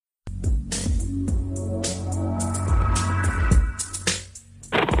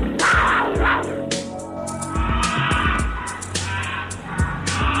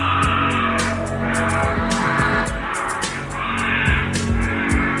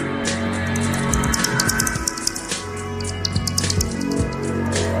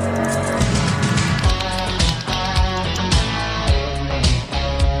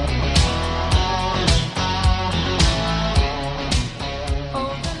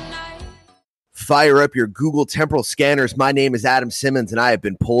Fire up your Google temporal scanners. My name is Adam Simmons, and I have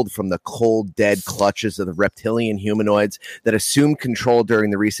been pulled from the cold, dead clutches of the reptilian humanoids that assumed control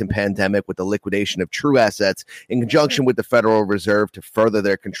during the recent pandemic with the liquidation of true assets in conjunction with the Federal Reserve to further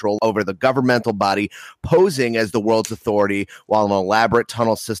their control over the governmental body, posing as the world's authority, while an elaborate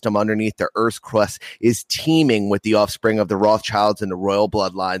tunnel system underneath the Earth's crust is teeming with the offspring of the Rothschilds and the royal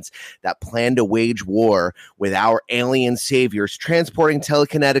bloodlines that plan to wage war with our alien saviors, transporting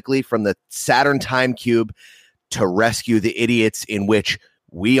telekinetically from the Saturn time cube to rescue the idiots in which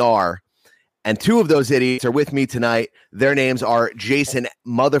we are. And two of those idiots are with me tonight. Their names are Jason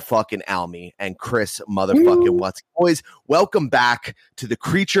motherfucking Almy and Chris motherfucking Watsky. Boys, welcome back to the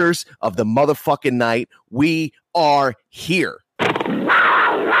creatures of the motherfucking night. We are here. It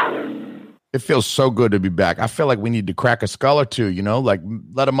feels so good to be back. I feel like we need to crack a skull or two, you know, like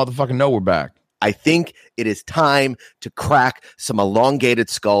let a motherfucker know we're back. I think it is time to crack some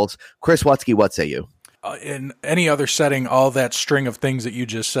elongated skulls. Chris Watsky, what say you? In any other setting, all that string of things that you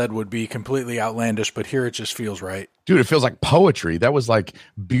just said would be completely outlandish, but here it just feels right. Dude, it feels like poetry. That was like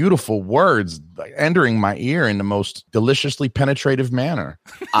beautiful words like entering my ear in the most deliciously penetrative manner.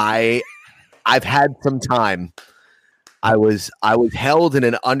 I've had some time. I was held in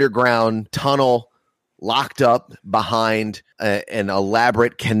an underground tunnel, locked up behind an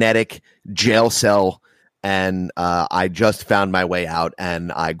elaborate kinetic jail cell, and I just found my way out,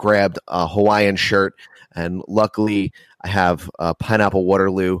 and I grabbed a Hawaiian shirt, and luckily I have Pineapple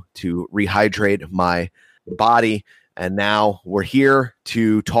Waterloo to rehydrate my body, and now we're here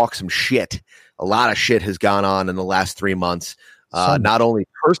to talk some shit. A lot of shit has gone on in the last 3 months, not only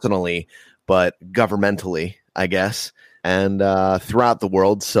personally, but governmentally, I guess, and throughout the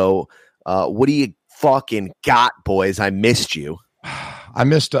world. So what do you fucking got, boys? I missed you. I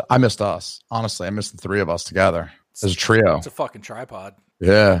missed us. Honestly, I missed the three of us together as a trio. It's a fucking tripod.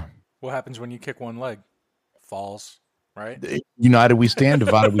 Yeah. What happens when you kick one leg? Falls, right? United we stand,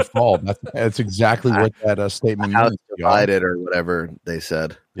 divided we fall. That's exactly what that statement means. Divided or whatever they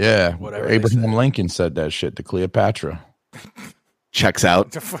said. Yeah. Whatever Abraham Lincoln said that shit to Cleopatra. Checks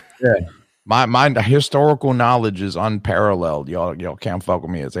out. Yeah. My historical knowledge is unparalleled. Y'all can't fuck with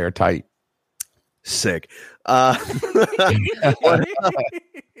me. It's airtight. Sick. What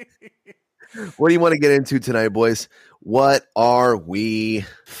do you want to get into tonight, boys? What are we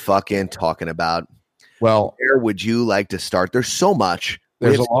fucking talking about? Well, where would you like to start? There's so much.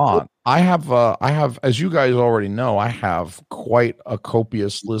 There's a lot. I have, as you guys already know, I have quite a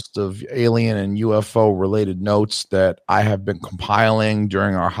copious list of alien and UFO related notes that I have been compiling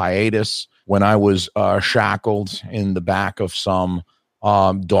during our hiatus when I was shackled in the back of some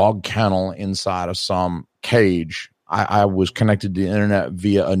dog kennel inside of some cage. I was connected to the internet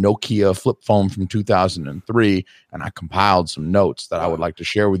via a Nokia flip phone from 2003, and I compiled some notes that I would like to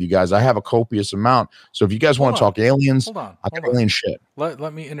share with you guys. I have a copious amount. So if you guys want to talk aliens, I got alien shit.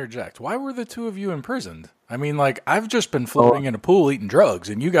 Let me interject. Why were the two of you imprisoned? I mean, like, I've just been floating in a pool eating drugs,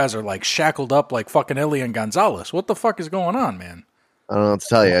 and you guys are like shackled up like fucking Elian Gonzalez. What the fuck is going on, man? I don't know what to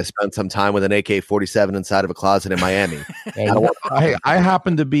tell you. I spent some time with an AK-47 inside of a closet in Miami. I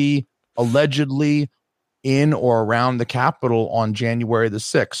happen to be allegedly in or around the Capitol on January the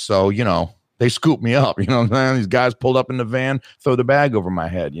 6th. So, you know, they scooped me up. You know what I'm saying? These guys pulled up in the van, throw the bag over my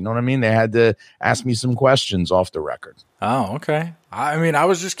head. You know what I mean? They had to ask me some questions off the record. Oh, okay. I mean, I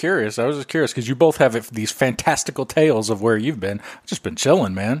was just curious. Because you both have these fantastical tales of where you've been. I've just been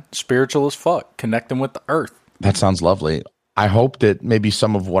chilling, man. Spiritual as fuck. Connecting with the earth. That sounds lovely. I hope that maybe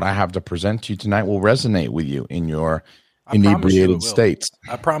some of what I have to present to you tonight will resonate with you in your inebriated states.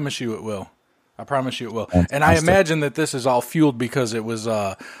 I promise you it will. And I imagine that this is all fueled because it was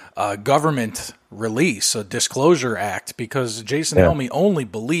a government release, a disclosure act, because Jason Almy only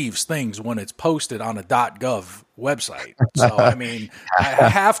believes things when it's posted on a .gov website. So, I mean, I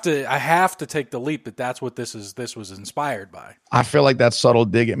have to take the leap that that's what this was inspired by. I feel like that subtle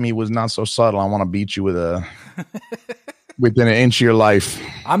dig at me was not so subtle. I want to beat you with a... within an inch of your life.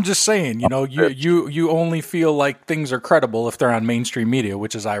 I'm just saying, you know, you only feel like things are credible if they're on mainstream media,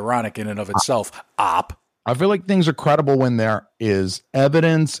 which is ironic in and of itself. I feel like things are credible when there is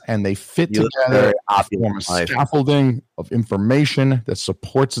evidence and they fit together to form a scaffolding of information that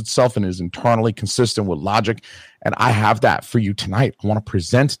supports itself and is internally consistent with logic. And I have that for you tonight. I want to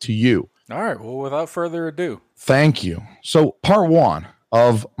present to you. All right. Well, without further ado. Thank you. So part one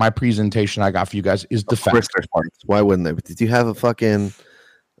of my presentation I got for you guys is defense. Why wouldn't they? Did you have a fucking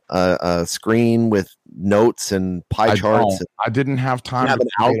screen with notes and pie charts? I didn't have time. You have an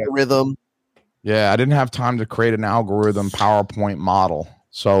algorithm. I didn't have time to create an algorithm PowerPoint model.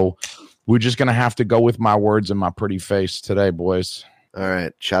 So we're just going to have to go with my words and my pretty face today, boys. All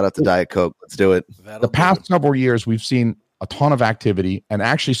right. Shout out to Diet Coke. Let's do it. The past several years, we've seen a ton of activity and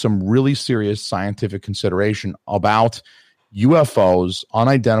actually some really serious scientific consideration about UFOs,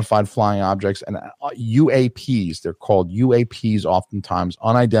 unidentified flying objects, and UAPs. They're called UAPs oftentimes,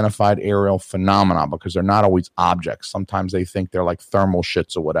 unidentified aerial phenomena, because they're not always objects. Sometimes they think they're like thermal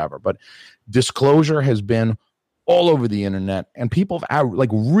shits or whatever. But disclosure has been all over the internet, and people have like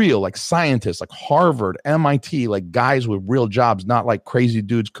real, like scientists, like Harvard, MIT, like guys with real jobs, not like crazy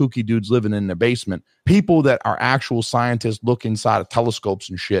dudes, kooky dudes living in the basement. People that are actual scientists, look inside of telescopes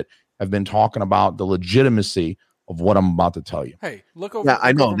and shit, have been talking about the legitimacy of what I'm about to tell you. Hey, look over. Yeah,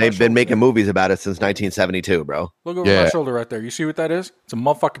 I know. They've been making there. movies about it since 1972, bro. Look over my shoulder right there. You see what that is? It's a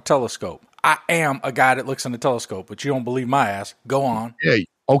motherfucking telescope. I am a guy that looks in the telescope, but you don't believe my ass. Go on. Yeah.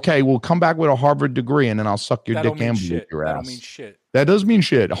 Okay, well, come back with a Harvard degree, and then I'll suck your dick and bleep your ass. That don't mean shit. That does mean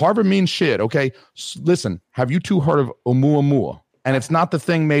shit. Harvard means shit, okay? Listen, have you two heard of Oumuamua? And it's not the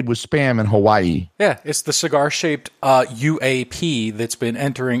thing made with spam in Hawaii. Yeah, it's the cigar-shaped UAP that's been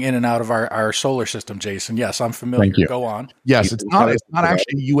entering in and out of our solar system, Jason. Yes, I'm familiar. Thank you. Go on. Yes, it's not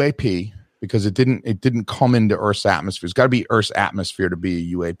actually UAP, because it didn't come into Earth's atmosphere. It's got to be Earth's atmosphere to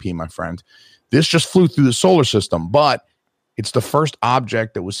be a UAP, my friend. This just flew through the solar system, but it's the first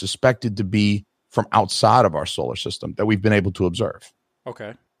object that was suspected to be from outside of our solar system that we've been able to observe.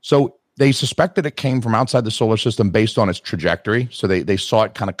 Okay. So they suspected it came from outside the solar system based on its trajectory. So they saw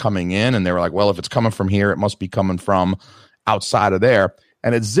it kind of coming in, and they were like, well, if it's coming from here, it must be coming from outside of there.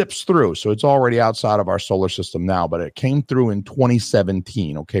 And it zips through. So it's already outside of our solar system now, but it came through in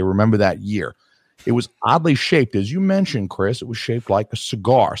 2017. Okay. Remember that year. It was oddly shaped. As you mentioned, Chris, it was shaped like a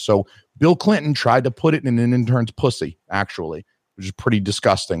cigar. So Bill Clinton tried to put it in an intern's pussy, actually, which is pretty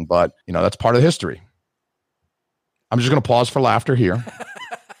disgusting, but that's part of history. I'm just going to pause for laughter here.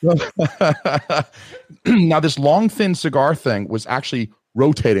 Now, this long, thin cigar thing was actually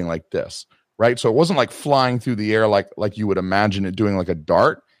rotating like this, right? So it wasn't like flying through the air like you would imagine it doing, like a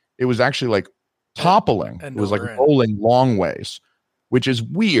dart. It was actually like toppling. It was like rolling long ways, which is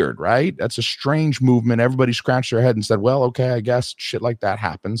weird, right? That's a strange movement. Everybody scratched their head and said, well, okay, I guess shit like that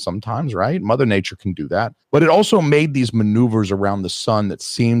happens sometimes, right? Mother Nature can do that. But it also made these maneuvers around the sun that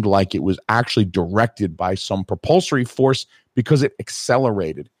seemed like it was actually directed by some propulsory force, because it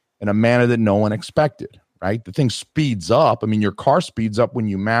accelerated in a manner that no one expected, right? The thing speeds up. I mean, your car speeds up when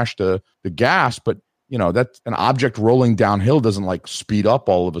you mash the gas, but that's an object rolling downhill doesn't like speed up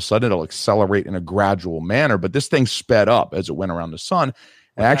all of a sudden. It'll accelerate in a gradual manner, but this thing sped up as it went around the sun,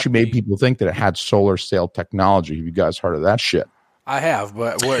 and actually made people think that it had solar sail technology. Have you guys heard of that shit? I have,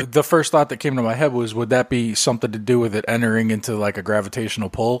 but the first thought that came to my head was, would that be something to do with it entering into like a gravitational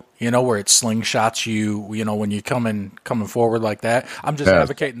pull, where it slingshots you, when you coming forward like that? I'm just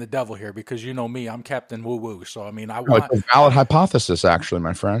advocating the devil here, because me, I'm Captain Woo Woo. So I mean, it's a valid hypothesis, actually,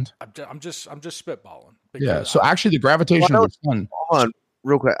 my friend. I'm just spitballing. Yeah. So actually, the gravitation of the sun. Hold on,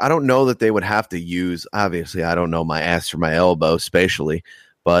 real quick. I don't know that they would have to use. Obviously, I don't know my ass from my elbow spatially,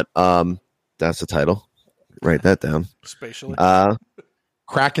 but that's the title. Write that down. Spatially.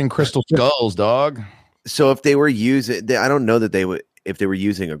 Cracking crystal skulls, dog. So if they were using, I don't know that they would, if they were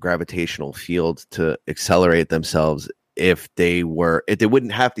using a gravitational field to accelerate themselves, if they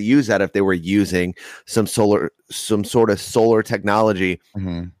wouldn't have to use that if they were using some sort of solar technology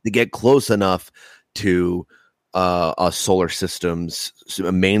to get close enough to a solar system's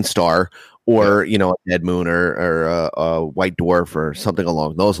main star, or a dead moon or a white dwarf or something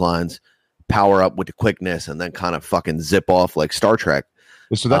along those lines. Power up with the quickness and then kind of fucking zip off like Star Trek.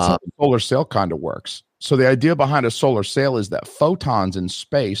 So that's how the solar sail kind of works. So the idea behind a solar sail is that photons in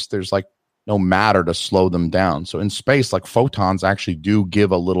space, there's like no matter to slow them down. So in space, like photons actually do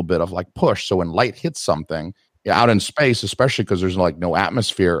give a little bit of like push. So when light hits something out in space, especially because there's like no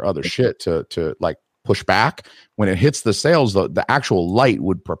atmosphere or other shit to like push back, when it hits the sails, the actual light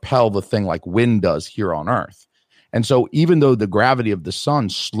would propel the thing like wind does here on Earth. And so even though the gravity of the sun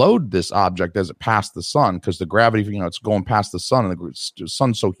slowed this object as it passed the sun, because the gravity, it's going past the sun, and the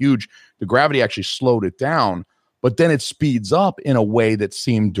sun's so huge, the gravity actually slowed it down, but then it speeds up in a way that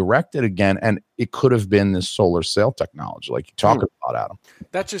seemed directed again, and it could have been this solar sail technology like you talked about, Adam.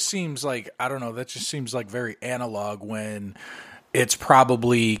 That just seems like, I don't know, that just seems like very analog, when it's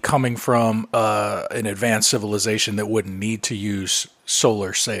probably coming from an advanced civilization that wouldn't need to use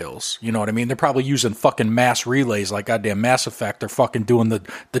solar sails. You know what I mean? They're probably using fucking mass relays like goddamn Mass Effect. They're fucking doing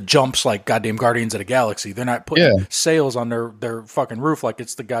the jumps like goddamn Guardians of the Galaxy. They're not putting sails on their fucking roof like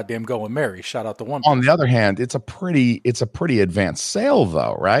it's the goddamn Going Merry. Shout out to one person. On the other hand, it's a pretty advanced sail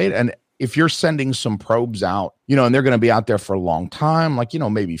though, right? And if you're sending some probes out, and they're going to be out there for a long time, like,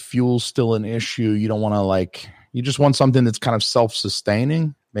 maybe fuel's still an issue. You don't want to You just want something that's kind of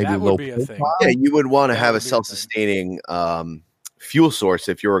self-sustaining, maybe That a would little be a thing. Yeah, you would want to have a would be a thing. self-sustaining fuel source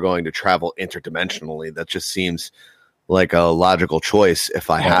if you were going to travel interdimensionally. That just seems like a logical choice if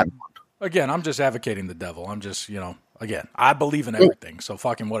I had one. Again, I'm just advocating the devil. I'm just, again, I believe in everything, so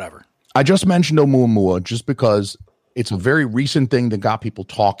fucking whatever. I just mentioned Oumuamua just because it's a very recent thing that got people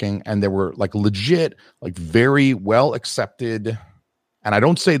talking, and there were like legit, like very well accepted. And I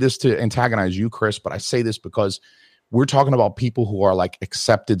don't say this to antagonize you, Chris, but I say this because we're talking about people who are like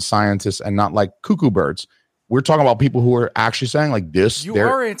accepted scientists and not like cuckoo birds. We're talking about people who are actually saying like this. You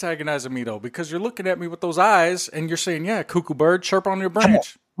are antagonizing me though, because you're looking at me with those eyes and you're saying, yeah, cuckoo bird, chirp on your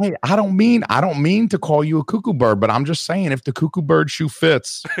branch. Hey, I don't mean to call you a cuckoo bird, but I'm just saying if the cuckoo bird shoe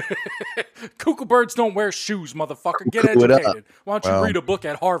fits. Cuckoo birds don't wear shoes, motherfucker. Get educated. Why don't you read a book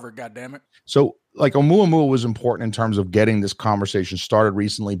at Harvard, goddammit? So like Oumuamua was important in terms of getting this conversation started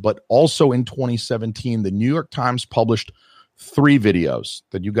recently, but also in 2017, the New York Times published 3 videos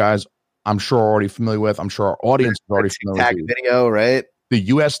that you guys, I'm sure, are already familiar with. I'm sure our audience is already familiar with. Video, right? The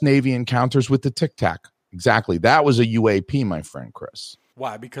U.S. Navy encounters with the Tic Tac. Exactly. That was a UAP, my friend Chris.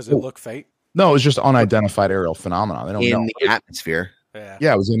 Why? Because it looked fake? No, it's just unidentified aerial phenomena. They don't know. In the atmosphere.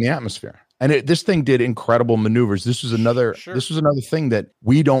 Yeah, it was in the atmosphere. And this thing did incredible maneuvers. This was another thing that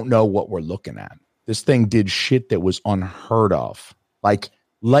we don't know what we're looking at. This thing did shit that was unheard of, like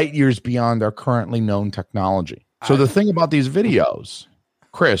light years beyond our currently known technology. So the thing about these videos,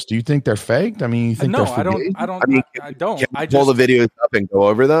 Chris, do you think they're faked? I mean, you think no, they're I don't. fake? I don't. I don't. Can I you pull just the videos up and go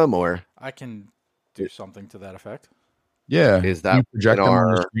over them, or I can do something to that effect. Yeah, is that you project them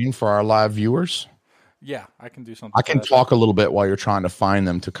on the screen for our live viewers? Yeah, I can do something. I can talk a little bit while you're trying to find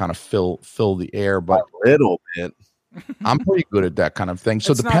them to kind of fill the air, but a little bit. I'm pretty good at that kind of thing.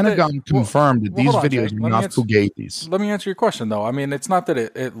 So the Pentagon confirmed that these videos are not Fugazis. Let me answer your question though. I mean, it's not that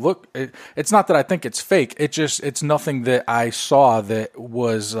it's not that I think it's fake. It's nothing that I saw that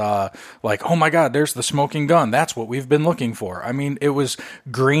was like, oh my God, there's the smoking gun. That's what we've been looking for. I mean, it was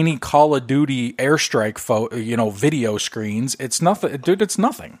grainy Call of Duty airstrike video screens. It's nothing, dude. It's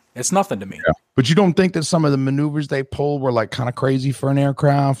nothing. It's nothing to me. Yeah. But you don't think that some of the maneuvers they pulled were like kind of crazy for an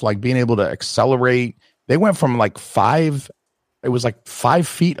aircraft, like being able to accelerate? They went from like 5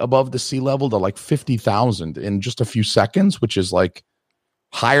 feet above the sea level to like 50,000 in just a few seconds, which is like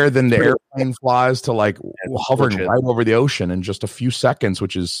higher than the airplane flies to like hovering right over the ocean in just a few seconds,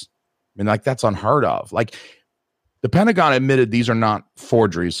 which is, I mean, like that's unheard of. Like the Pentagon admitted these are not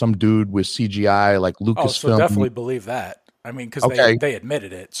forgeries. Some dude with CGI like Lucasfilm. So definitely believe that. I mean, because they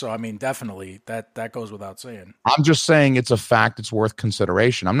admitted it. So, I mean, definitely that goes without saying. I'm just saying it's a fact. It's worth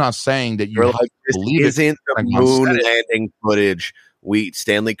consideration. I'm not saying that you like, believe this isn't the moon landing footage.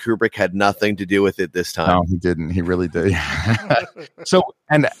 Stanley Kubrick had nothing to do with it this time. No, he didn't. He really did. So,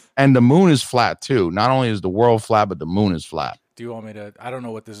 and the moon is flat too. Not only is the world flat, but the moon is flat. Do you want me to? I don't know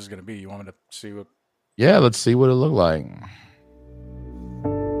what this is going to be. You want me to see what? Yeah, let's see what it looked like.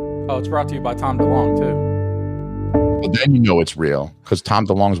 Oh, it's brought to you by Tom DeLonge too. Well, then you know it's real because Tom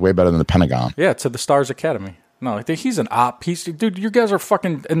DeLonge's way better than the Pentagon. Yeah, to the Stars Academy. No, he's an op. Dude, you guys are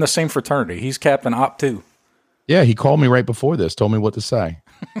fucking in the same fraternity. He's Captain Op too. Yeah, he called me right before this, told me what to say.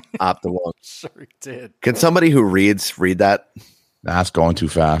 Op DeLonge. Sure he did. Can somebody who read that? That's going too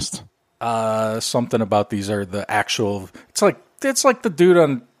fast. Something about these are the actual. It's like the dude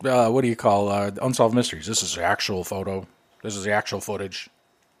on what do you call Unsolved Mysteries? This is the actual photo. This is the actual footage.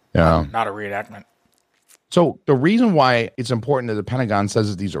 Yeah, not a reenactment. So the reason why it's important that the Pentagon says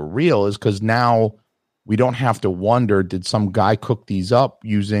that these are real is because now we don't have to wonder, did some guy cook these up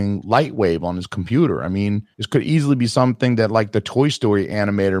using Lightwave on his computer? I mean, this could easily be something that like the Toy Story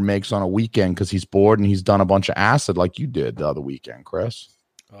animator makes on a weekend because he's bored and he's done a bunch of acid like you did the other weekend, Chris.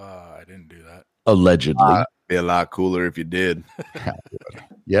 I didn't do that. Allegedly. It'd be a lot cooler if you did.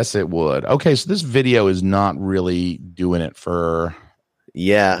 Yes, it would. Okay, so this video is not really doing it for...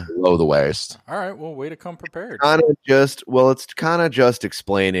 Yeah, below the waist. All right, well, way to come prepared. It's kind of just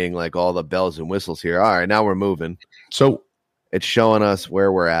explaining like all the bells and whistles here. All right, now we're moving. So it's showing us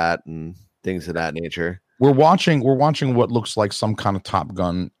where we're at and things of that nature. We're watching what looks like some kind of Top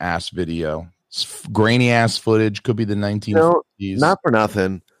Gun ass video. It's grainy ass footage. Could be the 1950s. Not for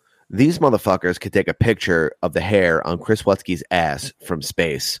nothing. These motherfuckers could take a picture of the hair on Chris Watsky's ass from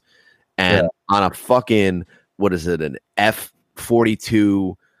space, and on a fucking an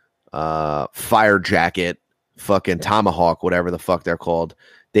F-42 fire jacket, fucking Tomahawk, whatever the fuck they're called.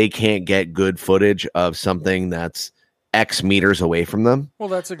 They can't get good footage of something that's X meters away from them. Well,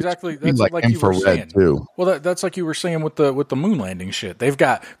 that's like you were infrared saying. too. Well, that's like you were saying with the moon landing shit. They've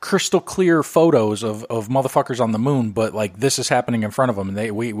got crystal clear photos of motherfuckers on the moon, but like this is happening in front of them,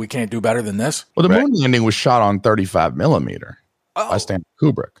 and we can't do better than this. Well, the moon landing was shot on 35 millimeter by Stanley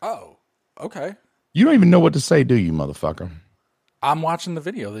Kubrick. Oh, okay. You don't even know what to say, do you, motherfucker? I'm watching the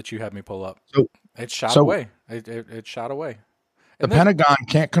video that you had me pull up. So it's shot away. It shot away. The Pentagon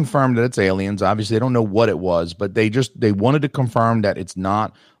can't confirm that it's aliens. Obviously, they don't know what it was, but they wanted to confirm that it's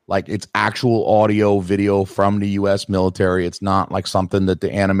not like it's actual audio, video from the U.S. military. It's not like something that the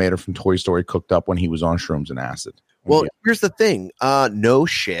animator from Toy Story cooked up when he was on shrooms and acid. Well, here's the thing. No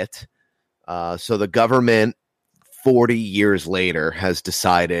shit. So the government 40 years later has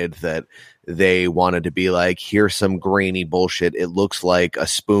decided that they wanted to be like, here's some grainy bullshit. It looks like a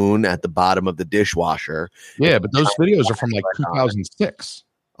spoon at the bottom of the dishwasher. Yeah, but those videos are from like 2006.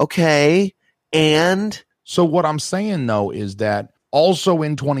 Okay. And so what I'm saying, though, is that also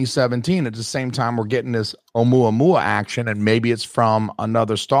in 2017, at the same time, we're getting this Oumuamua action, and maybe it's from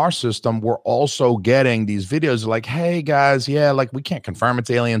another star system. We're also getting these videos like, hey, guys, yeah, like we can't confirm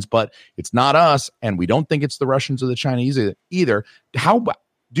it's aliens, but it's not us, and we don't think it's the Russians or the Chinese either. How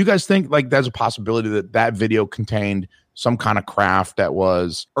do you guys think like there's a possibility that video contained some kind of craft that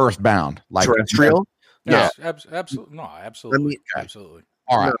was earthbound, like terrestrial? Yes, absolutely. No, absolutely. I mean, absolutely.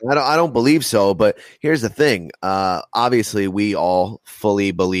 All right. No, I don't believe so. But here's the thing. Obviously, we all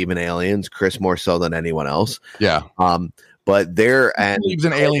fully believe in aliens. Chris more so than anyone else. Yeah. But there and believes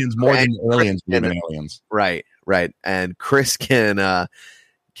in aliens more than aliens believe in aliens. Right. And Chris can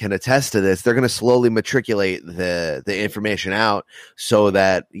attest to this. They're going to slowly matriculate the information out so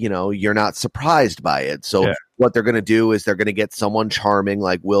that you're not surprised by it. So what they're going to do is they're going to get someone charming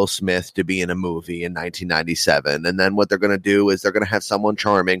like Will Smith to be in a movie in 1997, and then what they're going to do is they're going to have someone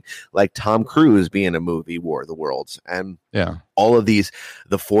charming like Tom Cruise be in a movie, War of the Worlds, and all of these,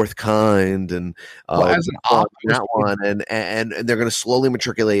 The Fourth Kind, and as an that one, and they're going to slowly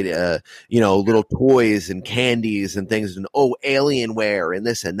matriculate, little toys and candies and things, and Alienware and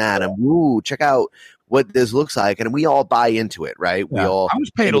this and that, and check out what this looks like, and we all buy into it, right? Yeah. I was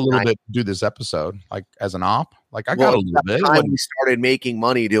paid a little bit to do this episode, like as an op. Like I got a little bit. When we started making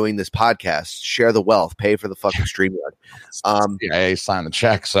money doing this podcast, share the wealth, pay for the fucking StreamYard. CIA signed the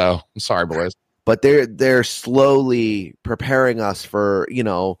check, so I'm sorry, boys. But they're slowly preparing us for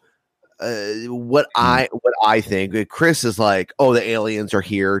what I think. Chris is like, the aliens are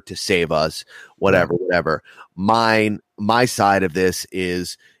here to save us, whatever. My side of this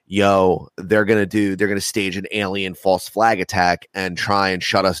is, they're gonna stage an alien false flag attack and try and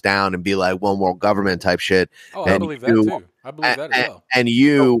shut us down and be like one world government type shit. Oh, I believe that too. I believe that as well. And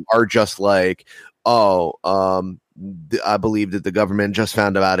you are just like, I believe that the government just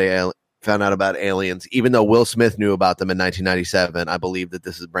found out about aliens, even though Will Smith knew about them in 1997. I believe that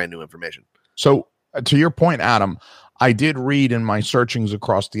this is brand new information. So to your point, Adam, I did read in my searchings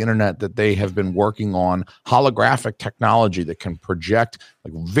across the internet that they have been working on holographic technology that can project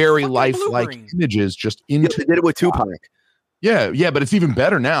like very lifelike images just into. They did it with Tupac. Yeah, but it's even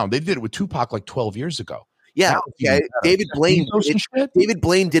better now. They did it with Tupac like 12 years ago. Yeah. David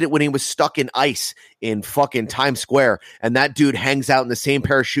Blaine did it when he was stuck in ice in fucking Times Square, and that dude hangs out in the same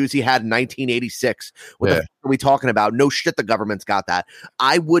pair of shoes he had in 1986. What the fuck are we talking about? No shit, the government's got that.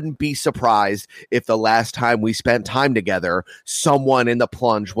 I wouldn't be surprised if the last time we spent time together, someone in the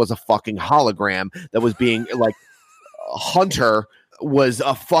plunge was a fucking hologram that was being like Hunter was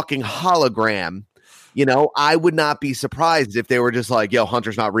a fucking hologram. I would not be surprised if they were just like,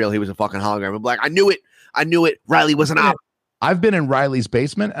 Hunter's not real. He was a fucking hologram. I'm like, I knew it. Riley was an op. I've been in Riley's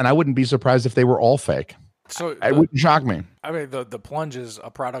basement, and I wouldn't be surprised if they were all fake. So it wouldn't shock me. I mean, the plunge is a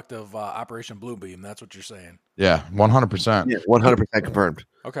product of Operation Bluebeam. That's what you're saying. Yeah, 100%. Yeah, 100% confirmed.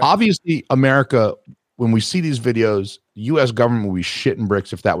 Okay. Obviously, America, when we see these videos, the U.S. government would be shitting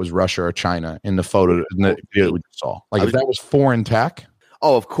bricks if that was Russia or China in the photo, in the video that we just saw. Like, if that was foreign tech.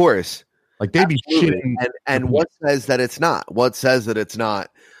 Oh, of course. Like, they'd be shitting. And what says that it's not? What says that it's not?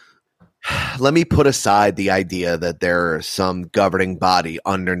 Let me put aside the idea that there's some governing body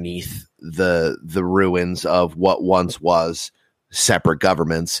underneath the ruins of what once was separate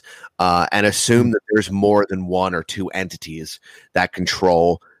governments, and assume that there's more than one or two entities that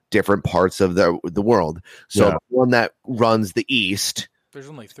control different parts of the world. So the one that runs the East, there's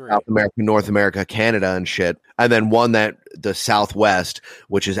only three: South America, North America, Canada, and shit. And then one that the Southwest,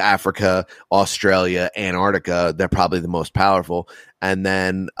 which is Africa, Australia, Antarctica. They're probably the most powerful. And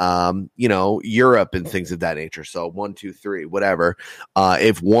then, Europe and things of that nature. So 1, 2, 3, whatever.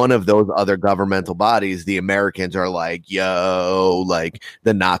 If one of those other governmental bodies, the Americans are like, like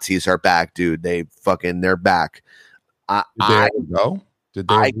the Nazis are back, dude. They're back. Did they go? Did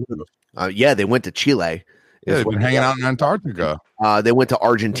they? Yeah, they went to Chile. Yeah, they've been hanging out in Antarctica. They went to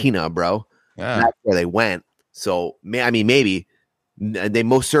Argentina, bro. Yeah, that's where they went. So, I mean, maybe they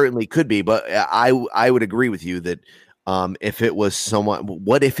most certainly could be, but I would agree with you that if it was someone,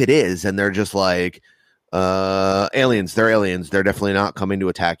 what if it is, and they're just like aliens? They're aliens. They're definitely not coming to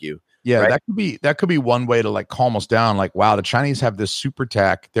attack you. Yeah, right? that could be one way to like calm us down. Like, wow, the Chinese have this super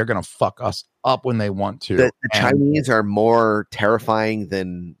tech. They're gonna fuck us up when they want to. The Chinese are more terrifying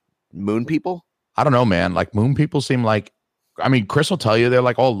than moon people. I don't know, man. Like moon people seem like, I mean, Chris will tell you they're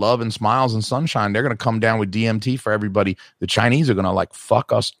like all love and smiles and sunshine. They're going to come down with DMT for everybody. The Chinese are going to like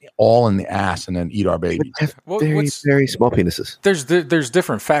fuck us all in the ass and then eat our babies. Very small penises. There's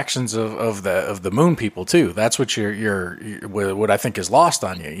different factions of the moon people too. That's what what I think is lost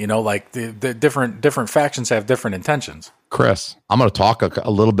on you. You know, like the different factions have different intentions. Chris, I'm going to talk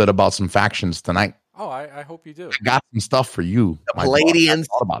a little bit about some factions tonight. Oh, I hope you do. I got some stuff for you. The Palladians.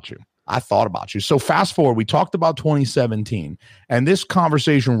 I thought about you. So fast forward, we talked about 2017, and this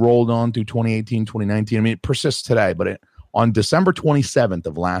conversation rolled on through 2018, 2019. I mean, it persists today, but on December 27th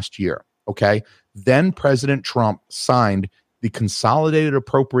of last year, okay, then President Trump signed the Consolidated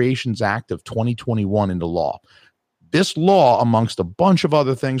Appropriations Act of 2021 into law. This law, amongst a bunch of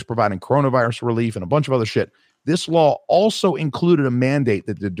other things, providing coronavirus relief and a bunch of other shit, this law also included a mandate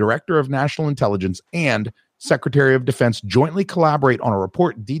that the Director of National Intelligence and Secretary of Defense jointly collaborate on a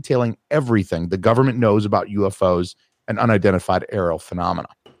report detailing everything the government knows about UFOs and unidentified aerial phenomena.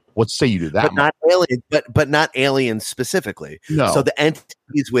 What say you to that? But not aliens, but not aliens specifically. No. So the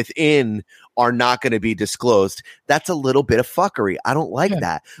entities within are not going to be disclosed. That's a little bit of fuckery. I don't like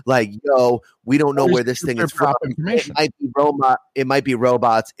that. Like, we don't know where this thing is from. It might be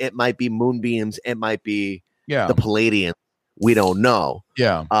robots. It might be moonbeams. It might be the Palladians. We don't know.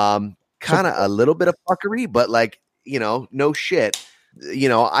 Yeah. Kind of a little bit of fuckery, but like, no shit.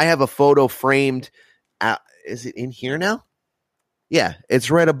 I have a photo framed. Is it in here now? Yeah,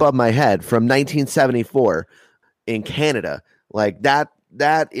 it's right above my head from 1974 in Canada. Like that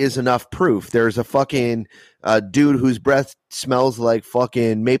is enough proof. There's a fucking dude whose breath smells like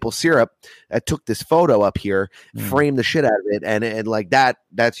fucking maple syrup that took this photo up here, framed the shit out of it, and like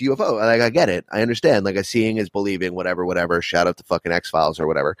that's UFO. Like I get it, I understand. Like seeing is believing. Whatever. Shout out to fucking X-Files or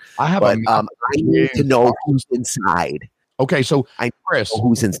whatever. I need to know who's inside. Okay, so Chris,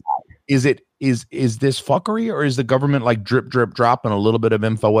 who's inside? Is this fuckery, or is the government like drip dropping a little bit of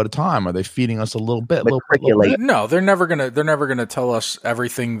info at a time? Are they feeding us a little bit? No, they're never gonna tell us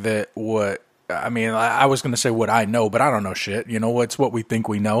everything that what. I mean, I was going to say what I know, but I don't know shit. It's what we think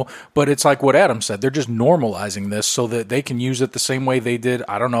we know. But it's like what Adam said. They're just normalizing this so that they can use it the same way they did,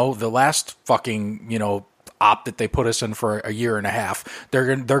 I don't know, the last fucking, op that they put us in for a year and a half.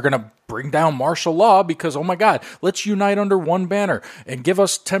 They're gonna bring down martial law because, oh my God, let's unite under one banner and give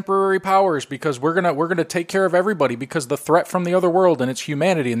us temporary powers because we're gonna take care of everybody because the threat from the other world and it's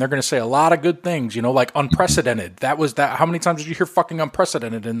humanity. And they're gonna say a lot of good things, like unprecedented. That was that. How many times did you hear fucking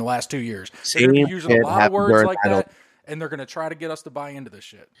unprecedented in the last 2 years? They're using a lot of words like that, and they're gonna try to get us to buy into this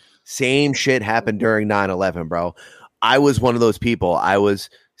shit. Same shit happened during 9/11, bro. I was one of those people. I was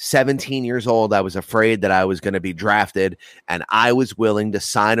 17 years old. I was afraid that I was going to be drafted, and I was willing to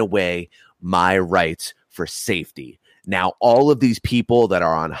sign away my rights for safety. Now, all of these people that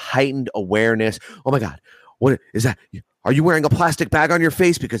are on heightened awareness, oh my God, what is that? Are you wearing a plastic bag on your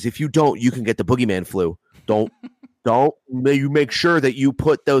face? Because if you don't, you can get the boogeyman flu. Don't you make sure that you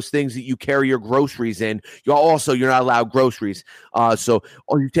put those things that you carry your groceries in. You're not allowed groceries. So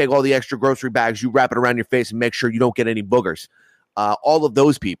you take all the extra grocery bags, you wrap it around your face and make sure you don't get any boogers. All of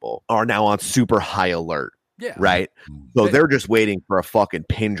those people are now on super high alert. Yeah. Right. So they're just waiting for a fucking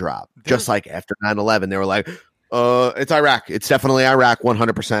pin drop. Just like after 9/11, they were like, it's Iraq. It's definitely Iraq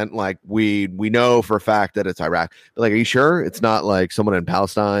 100%. Like we know for a fact that it's Iraq. But like, are you sure it's not like someone in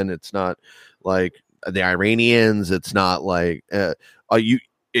Palestine? It's not like the Iranians. It's not like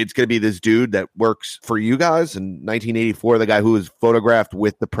it's going to be this dude that works for you guys in 1984, the guy who was photographed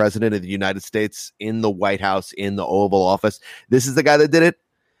with the president of the United States in the White House, in the Oval Office. This is the guy that did it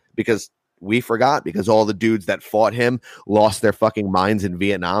because we forgot, because all the dudes that fought him lost their fucking minds in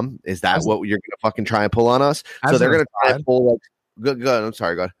Vietnam. Is that what you're going to fucking try and pull on us? So they're going to try and pull good. I'm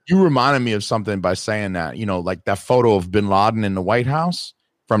sorry. Go ahead. You reminded me of something by saying that, like that photo of bin Laden in the White House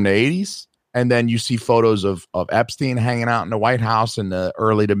from the 80s. And then you see photos of Epstein hanging out in the White House in the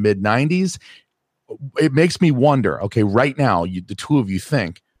early to mid 90s. It makes me wonder, okay, right now, the two of you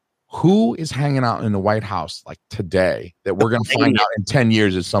think, who is hanging out in the White House like today that we're going to find out in 10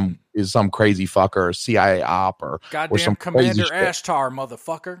 years is some crazy fucker or CIA op or goddamn some Commander Ashtar,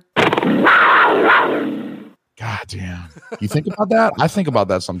 motherfucker. God damn. You think about that? I think about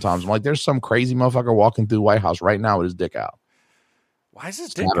that sometimes. I'm like, there's some crazy motherfucker walking through the White House right now with his dick out. Why is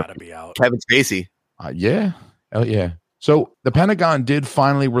his dick gotta be out? Kevin Spacey. Yeah. Oh, yeah. So the Pentagon did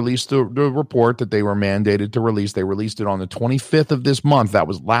finally release the report that they were mandated to release. They released it on the 25th of this month. That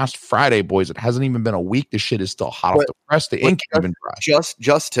was last Friday, boys. It hasn't even been a week. This shit is still hot off the press. The ink ain't even dry.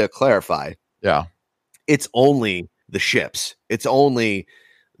 Just to clarify. Yeah. It's only the ships. It's only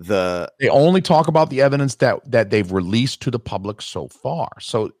they only talk about the evidence that they've released to the public so far.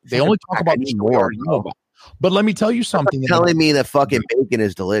 So they only talk about the more. But let me tell you something. Telling me that fucking bacon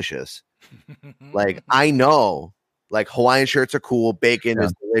is delicious. Like, I know. Like, Hawaiian shirts are cool. Bacon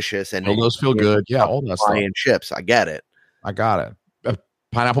is delicious. And those feel good. Yeah, all that Hawaiian stuff. chips. I get it. I got it.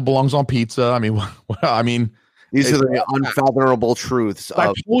 Pineapple belongs on pizza. I mean, these are the unfathomable truths.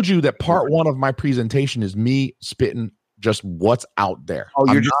 I told you that part one of my presentation is me spitting just what's out there. Oh,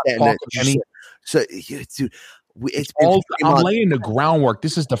 you're just talking any. So, dude, I'm laying the groundwork.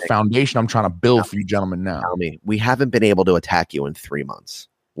 This is the foundation I'm trying to build for you gentlemen now. Tell me, we haven't been able to attack you in 3 months.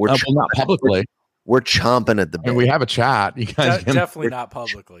 We're not publicly. We're chomping at the bit. And we have a chat. You guys definitely not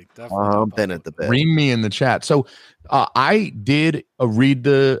publicly. Chomping at the bit. Ream me in the chat. So I did read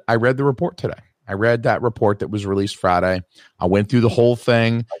the report today. I read that report that was released Friday. I went through the whole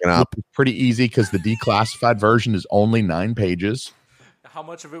thing. It was pretty easy because the declassified version is only 9 pages. How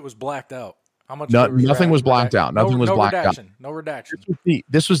much of it was blacked out? How much? Nothing was blacked out. Nothing was blacked out. No redaction.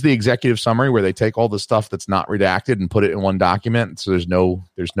 This was the executive summary where they take all the stuff that's not redacted and put it in one document. So there's no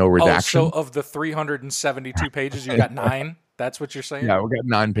redaction. Oh, so of the 372 pages, you got 9. That's what you're saying? Yeah, we got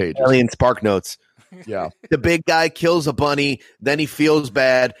 9 pages. Alien Spark Notes. Yeah. The big guy kills a bunny, then he feels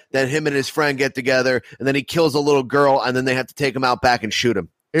bad, then him and his friend get together, and then he kills a little girl, and then they have to take him out back and shoot him.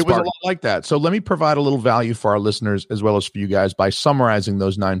 It was a lot like that. So let me provide a little value for our listeners as well as for you guys by summarizing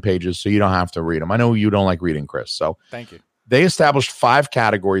those 9 pages so you don't have to read them. I know you don't like reading, Chris. So thank you. They established 5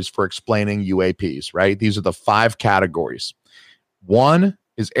 categories for explaining UAPs, right? These are the 5 categories. 1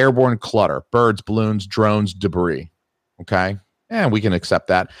 is airborne clutter, birds, balloons, drones, debris. Okay. And we can accept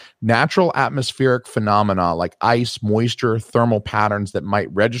that. Natural atmospheric phenomena like ice, moisture, thermal patterns that might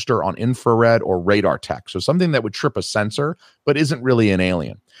register on infrared or radar tech. So something that would trip a sensor, but isn't really an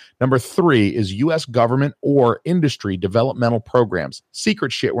alien. Number 3 is U.S. government or industry developmental programs.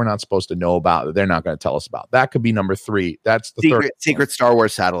 Secret shit we're not supposed to know about that they're not going to tell us about. That could be number 3. That's the secret Star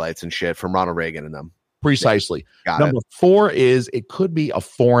Wars satellites and shit from Ronald Reagan and them. Precisely. Number 4 is it could be a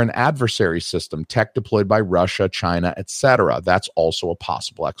foreign adversary system, tech deployed by Russia, China, etc. That's also a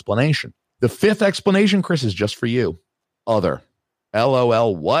possible explanation. The 5th explanation, Chris, is just for you. Other.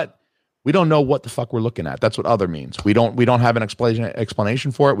 LOL, what? We don't know what the fuck we're looking at. That's what other means. We don't have an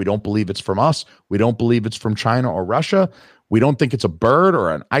explanation for it. We don't believe it's from us. We don't believe it's from China or Russia. We don't think it's a bird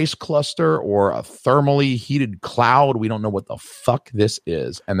or an ice cluster or a thermally heated cloud. We don't know what the fuck this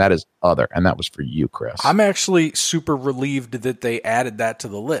is. And that is other. And that was for you, Chris. I'm actually super relieved that they added that to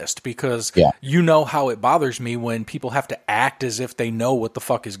the list because you know how it bothers me when people have to act as if they know what the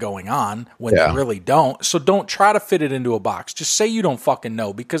fuck is going on when they really don't. So don't try to fit it into a box. Just say you don't fucking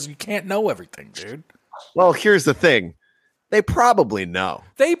know because you can't know everything, dude. Well, here's the thing. They probably know.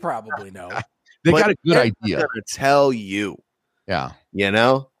 They probably know. They got a good idea. They're going to tell you. Yeah. You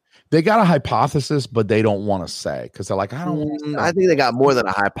know? They got a hypothesis, but they don't want to say because they're like, I don't want to say. I think they got more than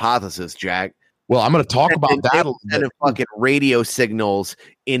a hypothesis, Jack. Well, I'm going to talk about that. Sending fucking radio signals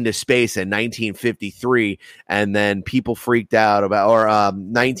into space in 1953, and then people freaked out about, or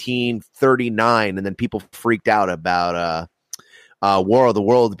 1939, and then people freaked out about War of the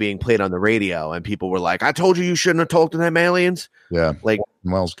Worlds being played on the radio, and people were like, I told you shouldn't have talked to them aliens. Yeah. Like,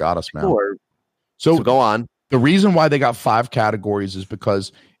 Wells got us, man. So go on. The reason why they got 5 categories is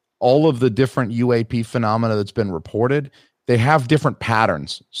because all of the different UAP phenomena that's been reported, they have different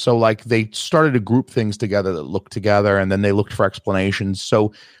patterns. So like they started to group things together that look together, and then they looked for explanations.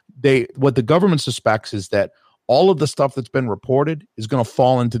 So what the government suspects is that all of the stuff that's been reported is going to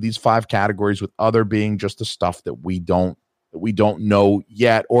fall into these 5 categories, with other being just the stuff that we don't know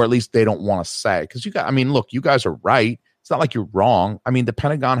yet, or at least they don't want to say. Because look, you guys are right. It's not like you're wrong. I mean, the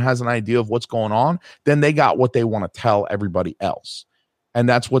Pentagon has an idea of what's going on. Then they got what they want to tell everybody else. And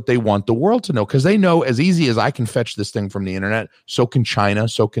that's what they want the world to know, because they know as easy as I can fetch this thing from the internet, so can China,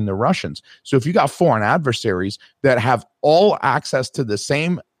 so can the Russians. So if you got foreign adversaries that have all access to the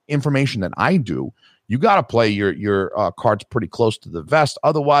same information that I do, you got to play your cards pretty close to the vest.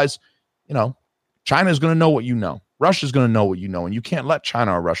 Otherwise, China is going to know what you know. Russia's going to know what you know, and you can't let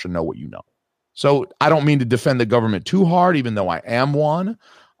China or Russia know what you know. So I don't mean to defend the government too hard, even though I am one.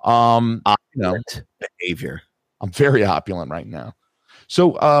 Opulent behavior. I'm very opulent right now.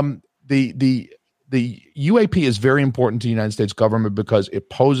 So the the UAP is very important to the United States government because it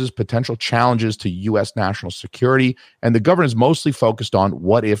poses potential challenges to U.S. national security. And the government is mostly focused on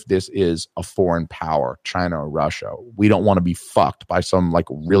what if this is a foreign power, China or Russia. We don't want to be fucked by some like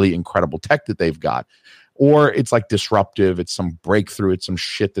really incredible tech that they've got. Or it's like disruptive. It's some breakthrough. It's some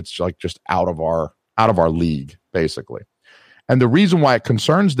shit that's like just out of our league, basically. And the reason why it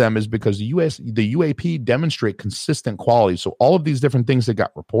concerns them is because the UAP demonstrate consistent quality. So all of these different things that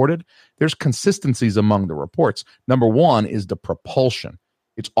got reported, there's consistencies among the reports. Number one is the propulsion.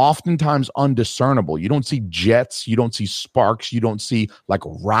 It's oftentimes undiscernible. You don't see jets, you don't see sparks, you don't see like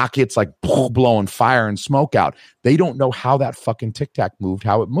rockets like blowing fire and smoke out. They don't know how that fucking Tic Tac moved,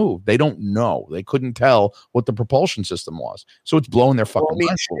 how it moved. They don't know. They couldn't tell what the propulsion system was. So it's blowing their fucking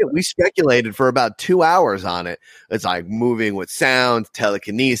minds. We speculated for about 2 hours on it. It's like moving with sound,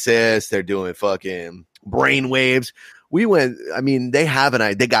 telekinesis. They're doing fucking brain waves. We went, I mean, they got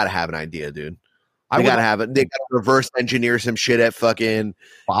to have an idea, dude. They gotta have it. They gotta reverse engineer some shit at fucking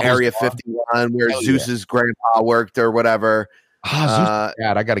Area 51 where Zeus's grandpa worked or whatever. Zeus's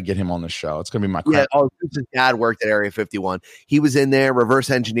dad, I gotta get him on the show. It's gonna be my Zeus's dad worked at Area 51. He was in there reverse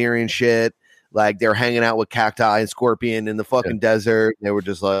engineering shit. Like they're hanging out with cacti and scorpion in the fucking desert. They were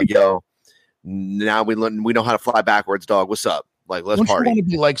just like, yo, now we know how to fly backwards, dog. What's up? Like, let's party. I want to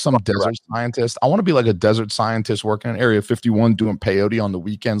be like some desert scientist. I want to be like a desert scientist working in Area 51 doing peyote on the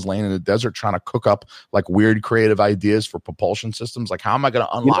weekends, laying in the desert, trying to cook up like weird creative ideas for propulsion systems. Like, how am I going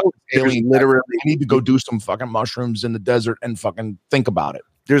to unlock alien? Literally, I need to go do some fucking mushrooms in the desert and fucking think about it.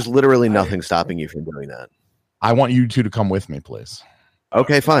 There's literally nothing stopping you from doing that. I want you two to come with me, please.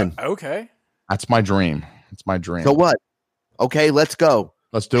 Okay, fine. Okay. That's my dream. It's my dream. So what? Okay, let's go.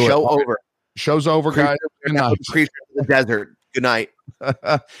 Let's do it. Show over. Show's over, guys. Good night. Creature in the desert. Good night.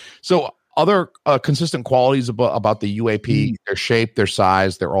 So other consistent qualities about the UAP, their shape, their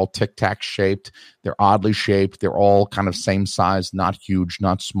size, they're all Tic Tac shaped. They're oddly shaped. They're all kind of same size, not huge,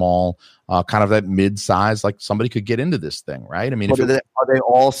 not small, kind of that mid size. Like somebody could get into this thing, right? I mean, are they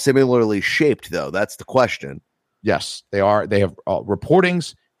all similarly shaped though? That's the question. Yes, they are. They have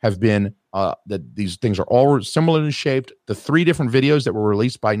reportings have been that these things are all similarly shaped. The 3 different videos that were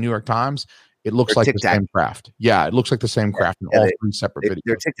released by New York Times, it looks like the same craft. Yeah, it looks like the same craft in all 3 separate videos.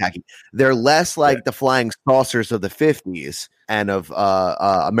 They're tic-tacky. They're less like the flying saucers of the 50s and of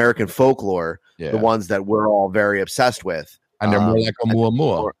American folklore, the ones that we're all very obsessed with. And they're more like a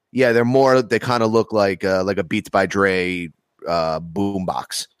Oumuamua. Yeah, they kind of look like a Beats by Dre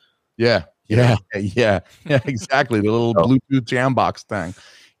boombox. Yeah, exactly. The little Bluetooth jam box thing.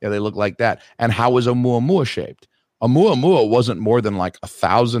 Yeah, they look like that. And how is Oumuamua shaped? Oumuamua wasn't more than like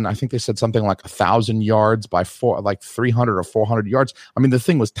 1,000. I think they said something like 1,000 yards by 300 or 400 yards. I mean, the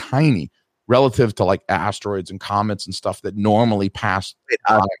thing was tiny relative to like asteroids and comets and stuff that normally pass.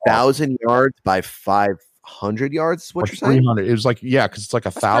 1,000 yards by 500 yards. What you're saying? 300. It was like because it's like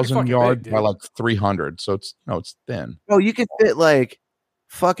 1,000 yards by like 300. So it's it's thin. Oh, you can fit like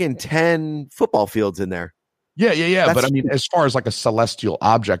fucking 10 football fields in there. Yeah. But I mean, as far as like a celestial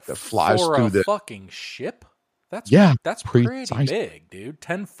object that flies through the fucking ship. That's pretty big, dude.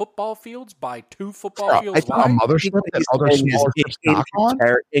 10 football fields by 2 football fields wide. Mothership that other smaller ships knock on?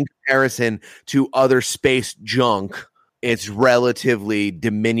 In comparison to other space junk, it's relatively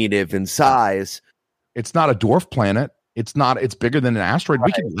diminutive in size. It's not a dwarf planet. It's bigger than an asteroid.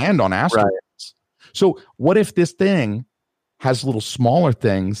 We can land on asteroids. Right. So what if this thing has little smaller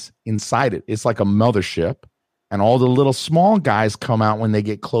things inside it? It's like a mothership. And all the little small guys come out when they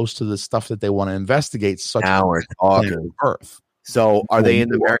get close to the stuff that they want to investigate. Such now we're talking Earth. So are they in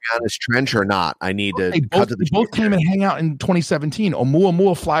the Marianas Trench or not? I need to. They both came and hang out in 2017.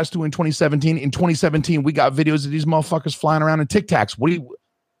 Oumuamua flies through in 2017. In 2017, we got videos of these motherfuckers flying around in Tic Tacs.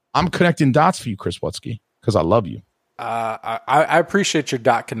 I'm connecting dots for you, Chris Wutsky, because I love you. I appreciate your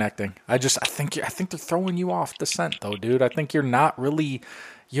dot connecting. I think they're throwing you off the scent, though, dude. I think you're not really.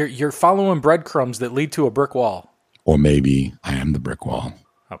 You're following breadcrumbs that lead to a brick wall. Or maybe I am the brick wall.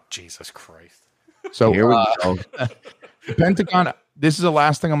 Oh, Jesus Christ. So here we go. The Pentagon, this is the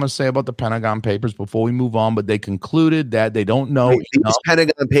last thing I'm going to say about the Pentagon Papers before we move on, but they concluded that they don't know. These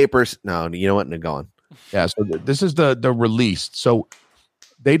Pentagon Papers, no, you know what? They're gone. Yeah, so this is the release. So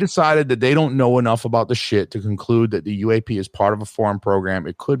they decided that they don't know enough about the shit to conclude that the UAP is part of a foreign program.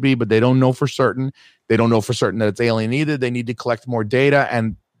 It could be, but they don't know for certain. They don't know for certain that it's alien either. They need to collect more data,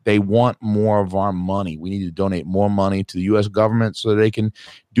 and they want more of our money. We need to donate more money to the U.S. government so they can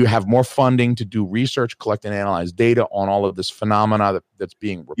have more funding to do research, collect and analyze data on all of this phenomena that's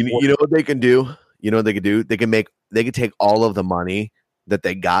being reported. You know what they can do? They can take all of the money that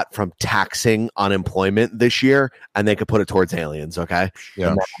they got from taxing unemployment this year, and they could put it towards aliens. Okay, yeah,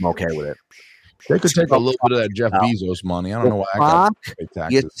 and I'm okay with it. They could take a little bit of that Jeff Bezos money. I don't know why I got to pay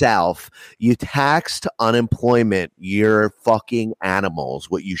taxes. Yourself. You taxed unemployment. You're fucking animals.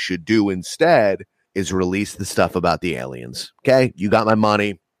 What you should do instead is release the stuff about the aliens. Okay? You got my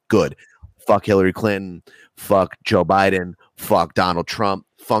money. Good. Fuck Hillary Clinton. Fuck Joe Biden. Fuck Donald Trump.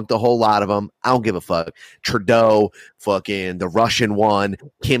 Fuck the whole lot of them. I don't give a fuck. Trudeau. Fucking the Russian one.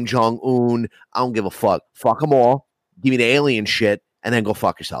 Kim Jong-un. I don't give a fuck. Fuck them all. Give me the alien shit. And then go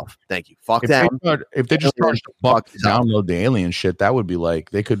fuck yourself. Thank you. Fuck them. If they just charged a buck to download the alien shit, that would be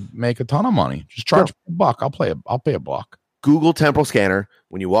like they could make a ton of money. Just charge a buck. I'll pay a buck. Google temporal scanner.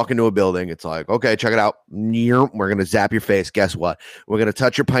 When you walk into a building, it's like, okay, check it out. We're going to zap your face. Guess what? We're going to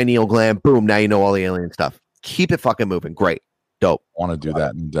touch your pineal gland. Boom. Now you know all the alien stuff. Keep it fucking moving. Great. Dope. I want to do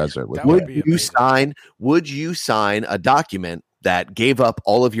that in the desert. Would you sign a document that gave up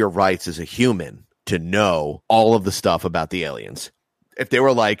all of your rights as a human to know all of the stuff about the aliens? If they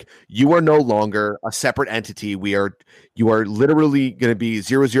were like, you are no longer a separate entity, you are literally going to be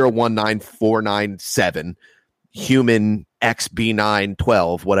 0019497 human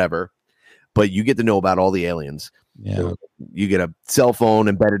XB912, whatever, but you get to know about all the aliens. Yeah. So you get a cell phone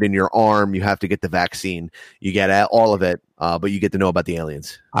embedded in your arm. You have to get the vaccine. You get all of it, but you get to know about the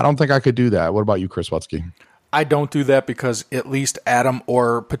aliens. I don't think I could do that. What about you, Chris Wutsky? I don't do that because at least Adam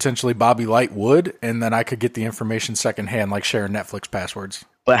or potentially Bobby Light would, and then I could get the information secondhand, like sharing Netflix passwords.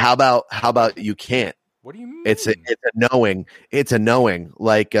 But how about you can't? What do you mean? It's a knowing. It's a knowing,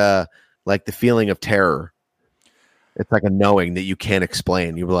 like the feeling of terror. It's like a knowing that you can't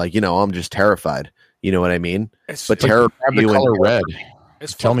explain. You're like, I'm just terrified. You know what I mean? But terror. Have the color red.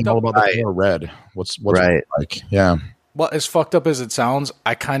 Tell me all about the color red. What's right? It like? Yeah. Well, as fucked up as it sounds,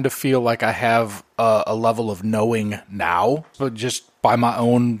 I kind of feel like I have a level of knowing now, but just by my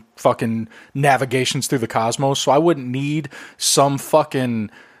own fucking navigations through the cosmos. So I wouldn't need some fucking,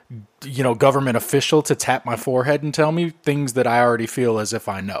 government official to tap my forehead and tell me things that I already feel as if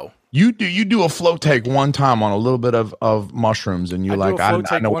I know. You do a float take one time on a little bit of mushrooms, and you're like, I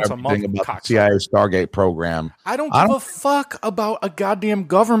know everything about the CIA Stargate program. I don't give a fuck about a goddamn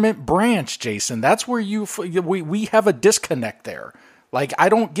government branch, Jason. That's where we have a disconnect there. Like, I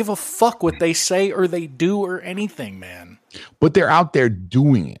don't give a fuck what they say or they do or anything, man. But they're out there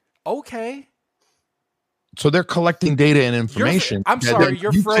doing it. Okay. So they're collecting data and information. I'm sorry,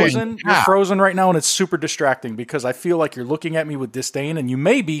 you're frozen. You're frozen right now, and it's super distracting because I feel like you're looking at me with disdain, and you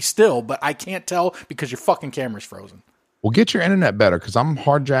may be still, but I can't tell because your fucking camera's frozen. Well, get your internet better because I'm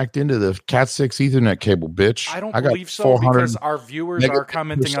hardjacked into the Cat 6 Ethernet cable, bitch. I don't believe so because our viewers are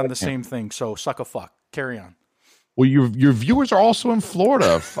commenting on the same thing. So suck a fuck. Carry on. Well, your viewers are also in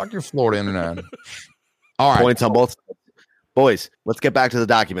Florida. Fuck your Florida internet. All right. Points on both sides. Boys, let's get back to the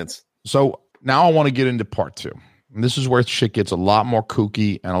documents. So now I want to get into part 2. And this is where shit gets a lot more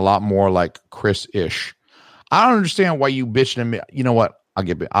kooky and a lot more like Chris-ish. I don't understand why you bitching at me. You know what? I'll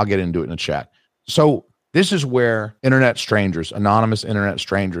get into it in the chat. So this is where internet strangers, anonymous internet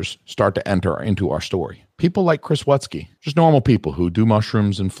strangers, start to enter into our story. People like Chris Wutsky, just normal people who do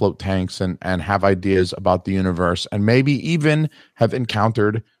mushrooms and float tanks and have ideas about the universe and maybe even have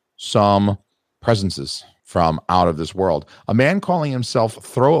encountered some presences from out of this world. A man calling himself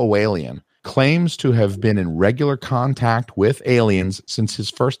Throwawalian claims to have been in regular contact with aliens since his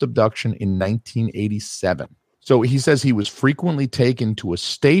first abduction in 1987. So he says he was frequently taken to a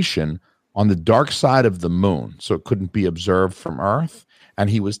station on the dark side of the moon, so it couldn't be observed from Earth, and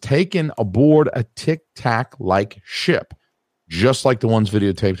he was taken aboard a Tic-Tac-like ship, just like the ones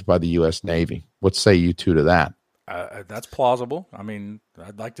videotaped by the U.S. Navy. What say you two to that? That's plausible. I mean,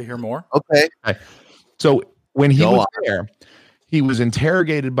 I'd like to hear more. Okay. So when he was there, he was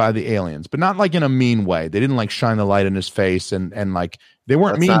interrogated by the aliens, but not like in a mean way. They didn't like shine the light in his face and like they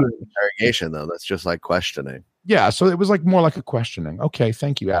weren't mean. That's not an interrogation though. That's just like questioning. Yeah. So it was like more like a questioning. Okay.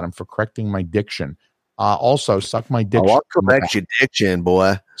 Thank you, Adam, for correcting my diction. Also suck my diction. I'll correct your diction,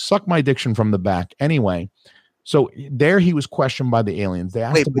 boy. Suck my diction from the back. Anyway. So there he was questioned by the aliens. They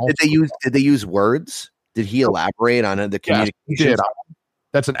asked him did they use words? Did he elaborate on the communication? Yes, he did.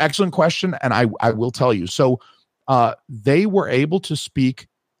 That's an excellent question. And I will tell you. So they were able to speak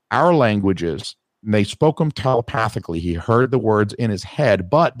our languages. And they spoke them telepathically. He heard the words in his head,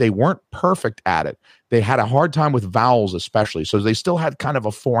 but they weren't perfect at it. They had a hard time with vowels, especially. So they still had kind of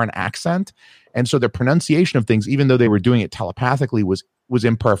a foreign accent. And so their pronunciation of things, even though they were doing it telepathically, was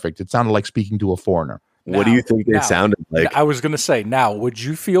imperfect. It sounded like speaking to a foreigner. What do you think they sounded like? I was going to say, now, would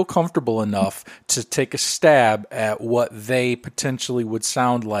you feel comfortable enough to take a stab at what they potentially would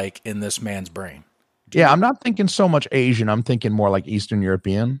sound like in this man's brain? I'm not thinking so much Asian. I'm thinking more like Eastern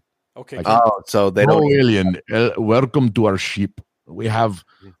European. Okay. Like, so they don't. Alien, welcome to our ship. We have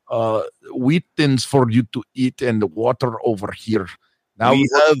wheat thins for you to eat and water over here. Now we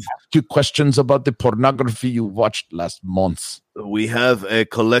have ask you questions about the pornography you watched last month. We have a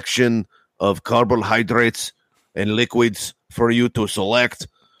collection of carbohydrates and liquids for you to select.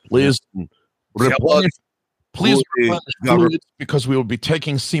 Please replenish fluids because we will be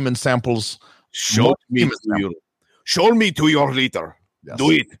taking semen samples. Show me to your leader. Yes.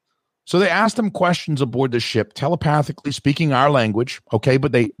 Do it. So they asked him questions aboard the ship, telepathically speaking our language. Okay,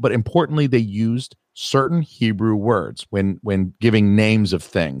 but importantly, they used certain Hebrew words when giving names of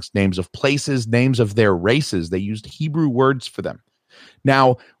things, names of places, names of their races. They used Hebrew words for them.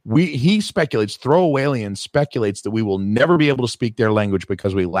 Now, he speculates, Throwawalian speculates that we will never be able to speak their language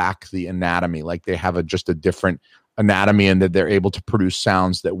because we lack the anatomy. Like they have just a different anatomy and that they're able to produce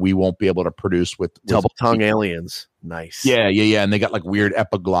sounds that we won't be able to produce with double tongue aliens. Nice. Yeah. And they got like weird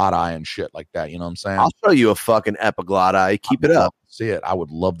epiglotти and shit like that. You know what I'm saying? I'll show you a fucking epiglotти. Keep it up. See it. I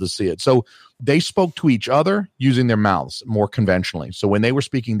would love to see it. So they spoke to each other using their mouths more conventionally. So when they were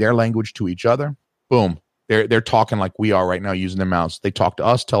speaking their language to each other, boom, they're talking like we are right now using their mouths. They talk to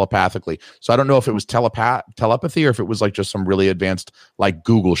us telepathically. So I don't know if it was telepathy or if it was like just some really advanced like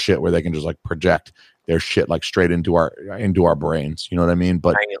Google shit where they can just like project their shit like straight into our brains. You know what I mean?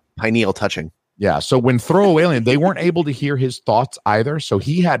 But pineal touching. Yeah. So when Throwawalian, they weren't able to hear his thoughts either. So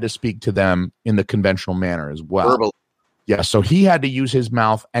he had to speak to them in the conventional manner as well. Verbal. Yeah. So he had to use his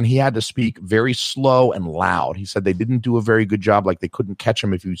mouth and he had to speak very slow and loud. He said they didn't do a very good job. Like they couldn't catch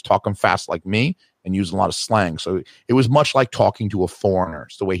him if he was talking fast like me and using a lot of slang. So it was much like talking to a foreigner.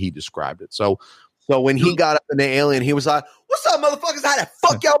 It's the way he described it. So when he got up in the alien, he was like, "What's up, motherfuckers? How the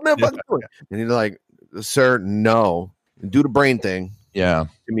fuck y'all motherfuckers doing?" And he's like, "Sir, no. Do the brain thing. Yeah.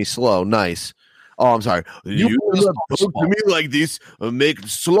 Give me slow. Nice. Oh, I'm sorry. You talk to me like this. Make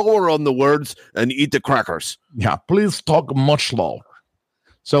slower on the words and eat the crackers." Yeah, please talk much slower.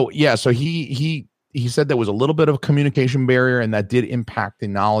 So he said there was a little bit of a communication barrier, and that did impact the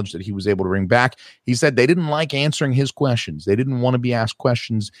knowledge that he was able to bring back. He said they didn't like answering his questions. They didn't want to be asked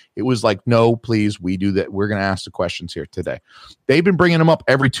questions. It was like, no, please, we do that. We're going to ask the questions here today. They've been bringing them up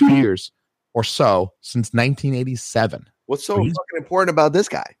every 2 years or so since 1987. What's so fucking important about this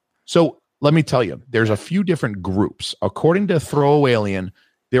guy? So let me tell you, there's a few different groups. According to Throwawalian,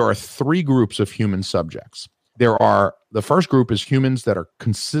 there are 3 groups of human subjects. The first group is humans that are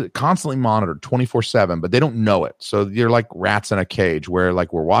constantly monitored 24/7, but they don't know it. So you're like rats in a cage where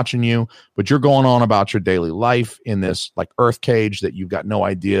like we're watching you, but you're going on about your daily life in this like earth cage that you've got no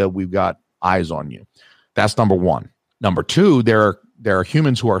idea we've got eyes on you. That's number 1. Number 2, there are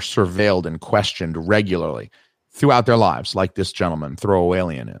humans who are surveilled and questioned regularly throughout their lives, like this gentleman,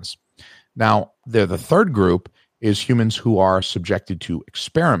 Throwawalian, is. Now, the third group is humans who are subjected to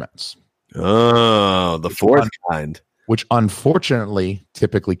experiments. Oh, the fourth kind. Which unfortunately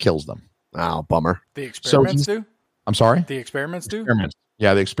typically kills them. Oh, bummer. The experiments do? I'm sorry? The experiments do?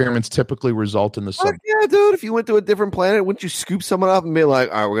 Yeah, the experiments typically result in the yeah, dude. If you went to a different planet, wouldn't you scoop someone up and be like,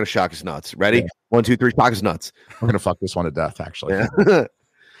 all right, we're going to shock his nuts. Ready? Yeah. 1, 2, 3, shock his nuts. We're going to fuck this one to death, actually. Yeah.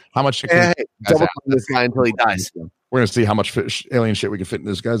 How much double this guy until he dies. We're going to see how much alien shit we can fit in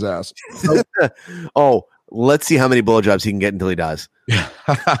this guy's ass. Oh, let's see how many blowjobs he can get until he dies.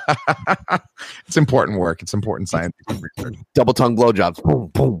 It's important work. It's important scientific research. Double tongue blowjobs. Boom,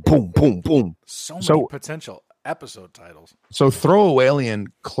 boom, boom, boom, boom. So many potential episode titles. So Throwawalian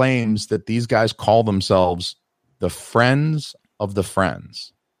claims that these guys call themselves the friends of the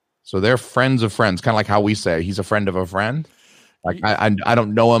friends. So they're friends of friends, kind of like how we say he's a friend of a friend. Like I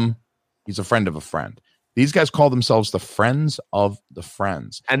don't know him. He's a friend of a friend. These guys call themselves the friends of the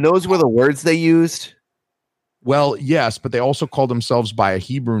friends. And those were the words they used? Well, yes, but they also called themselves by a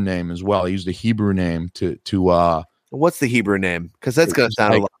Hebrew name as well. They used a Hebrew name to what's the Hebrew name? Because that's going to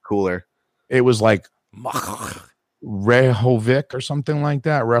sound a lot cooler. It was like Rehovik or something like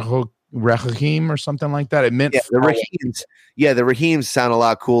that. Rehachim or something like that. It meant the Rahims. Yeah, the Rahims sound a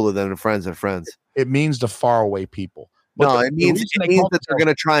lot cooler than the friends of friends. It means the faraway people. But it means that they're going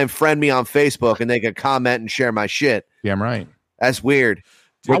to try and friend me on Facebook and they can comment and share my shit. Yeah, I'm right. That's weird.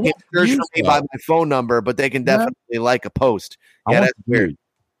 They can search for me by my phone number, but they can definitely like a post. Yeah, that's weird.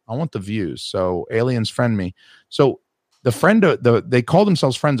 I want the views. So aliens friend me. So they call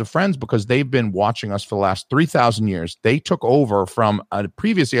themselves friends of friends because they've been watching us for the last 3,000 years. They took over from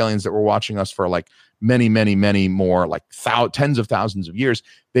previous aliens that were watching us for like many, many, many more, like tens of thousands of years.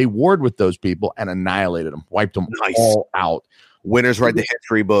 They warred with those people and annihilated them, wiped them all out. Winners write the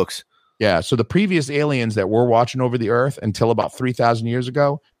history books. Yeah. So the previous aliens that were watching over the earth until about 3,000 years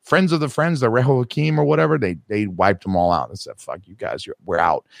ago, friends of the friends, the Rehoboam or whatever, they wiped them all out and said, fuck you guys, we're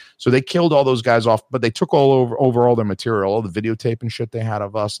out. So they killed all those guys off, but they took over all their material, all the videotape and shit they had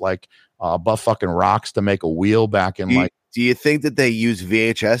of us, like buff fucking rocks to make a wheel back in Do you think that they use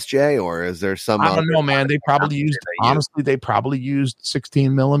VHS, Jay, or is there some? I don't know, man. They probably used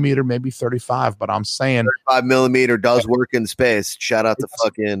 16 millimeter, maybe 35. But I'm saying 35 millimeter does work in space. Shout out to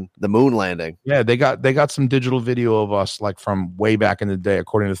fucking the moon landing. Yeah, they got some digital video of us like from way back in the day,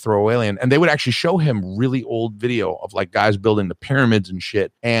 according to Throw Alien, and they would actually show him really old video of like guys building the pyramids and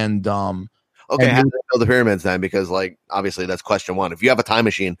shit. And okay, how do they build the pyramids then? Because like obviously that's question one. If you have a time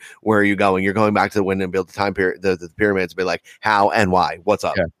machine, where are you going? You're going back to the window and build the time period, the pyramids. Be like, how and why? What's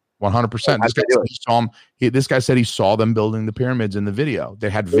up? Yeah, 100%. This guy said he saw them building the pyramids in the video. They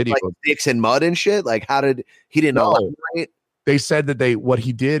had video, like sticks and mud and shit. Like, how did he didn't know? Right? They said that what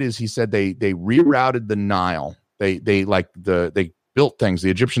he did is he said they rerouted the Nile. They built things. The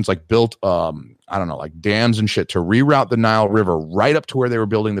Egyptians like built I don't know, like dams and shit to reroute the Nile River right up to where they were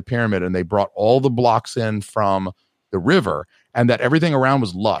building the pyramid, and they brought all the blocks in from the river, and that everything around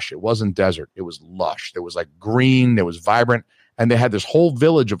was lush. It wasn't desert. It was lush. There was like green, there was vibrant, and they had this whole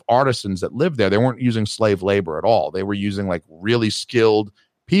village of artisans that lived there. They weren't using slave labor at all. They were using like really skilled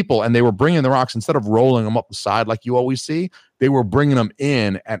people, and they were bringing the rocks instead of rolling them up the side like you always see. They were bringing them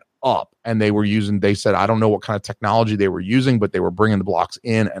in and up, and they said, I don't know what kind of technology they were using, but they were bringing the blocks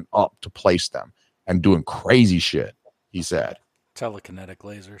in and up to place them and doing crazy shit. He said telekinetic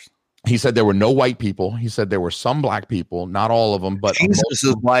lasers. He said there were no white people. He said there were some black people, not all of them, but Jesus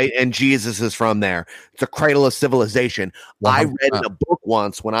is white and Jesus is from there. It's a cradle of civilization. 100%. I read in a book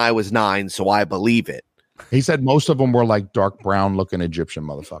once when I was 9, so I believe it. He said most of them were like dark brown looking Egyptian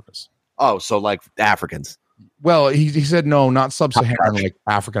motherfuckers. Oh, so like Africans. Well, he said no, not sub-Saharan, like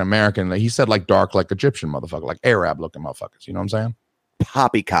African American. He said like dark, like Egyptian motherfucker, like Arab looking motherfuckers. You know what I'm saying?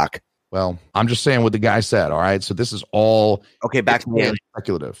 Poppycock. Well, I'm just saying what the guy said. All right. So this is all okay. Back to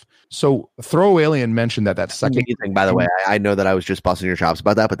speculative. So Throw Alien mentioned that second thing, by the way, I know that I was just busting your chops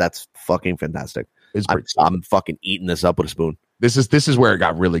about that, but that's fucking fantastic. I'm fucking eating this up with a spoon. This is where it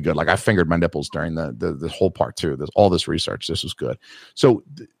got really good. Like I fingered my nipples during the whole part too. There's all this research. This was good. So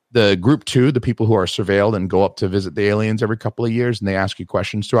the group 2, the people who are surveilled and go up to visit the aliens every couple of years, and they ask you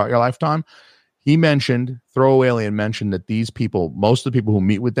questions throughout your lifetime. Throw Alien mentioned that these people, most of the people who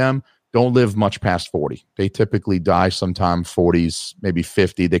meet with them, don't live much past 40. They typically die sometime 40s, maybe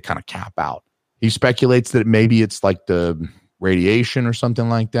 50. They kind of cap out. He speculates that maybe it's like the radiation or something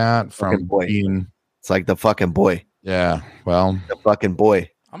like that from being. It's like the fucking boy. Yeah, well, the fucking boy.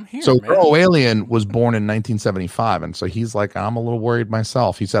 I'm here. So Throw Alien was born in 1975, and so he's like, I'm a little worried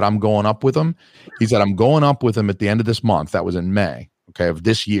myself. He said, I'm going up with him. He said, I'm going up with him at the end of this month. That was in May, okay, of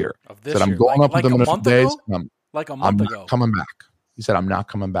this year. Said, I'm going up with him in a few days. Like a month ago. Coming back. He said, I'm not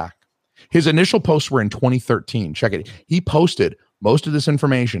coming back. His initial posts were in 2013. Check it. He posted most of this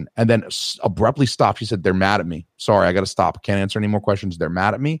information and then abruptly stopped. He said, they're mad at me. Sorry, I got to stop. Can't answer any more questions. They're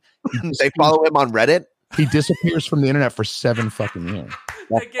mad at me. They follow him on Reddit. He disappears from the internet for 7 fucking years.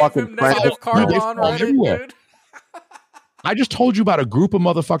 They gave him negative karma on Reddit, dude. I just told you about a group of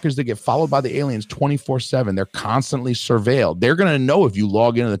motherfuckers that get followed by the aliens 24/7. They're constantly surveilled. They're going to know if you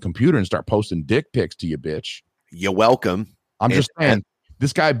log into the computer and start posting dick pics to you, bitch. You're welcome. I'm just saying.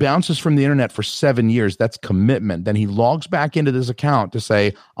 This guy bounces from the internet for 7 years. That's commitment. Then he logs back into this account to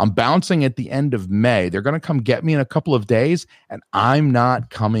say, I'm bouncing at the end of May. They're going to come get me in a couple of days, and I'm not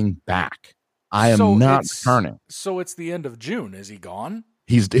coming back. I am not returning. So it's the end of June. Is he gone?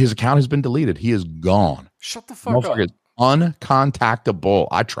 His account has been deleted. He is gone. Shut the fuck up. Uncontactable.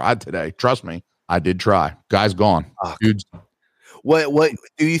 I tried today. Trust me. I did try. Guy's gone. Dude. What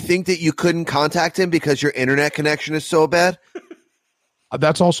do you think that you couldn't contact him because your internet connection is so bad?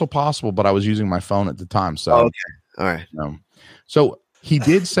 That's also possible, but I was using my phone at the time. So okay. All right. So he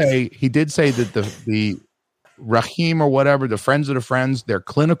did say that the Rahim or whatever, the friends of the friends, they're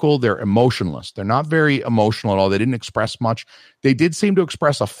clinical, they're emotionless. They're not very emotional at all. They didn't express much. They did seem to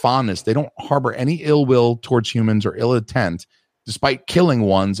express a fondness. They don't harbor any ill will towards humans or ill intent, despite killing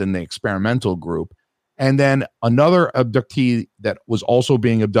ones in the experimental group. And then another abductee that was also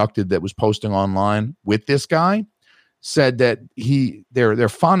being abducted that was posting online with this guy said that their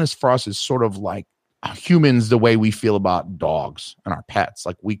fondness for us is sort of like humans the way we feel about dogs and our pets.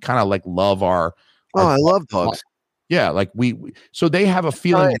 Like we kind of like love our I love dogs. Yeah, like we so they have a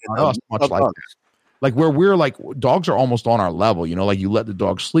feeling about us much like that. Like where we're like dogs are almost on our level, you know, like you let the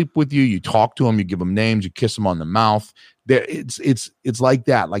dog sleep with you, you talk to them, you give them names, you kiss them on the mouth. It's like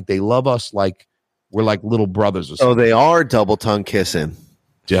that. Like they love us like we're like little brothers or something. So they are double tongue kissing.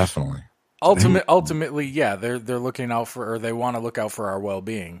 Definitely. Ultimately, yeah, they're looking out for, or they want to look out for our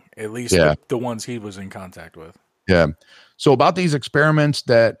well-being. At least the ones he was in contact with. Yeah. So about these experiments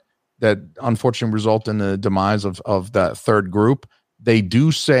that unfortunately result in the demise of that third group, they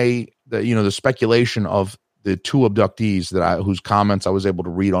do say that, the speculation of the two abductees whose comments I was able to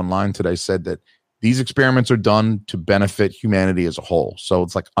read online today said that these experiments are done to benefit humanity as a whole. So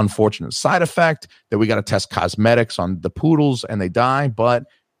it's like unfortunate side effect that we got to test cosmetics on the poodles and they die, but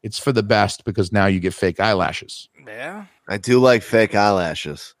it's for the best because now you get fake eyelashes. Yeah. I do like fake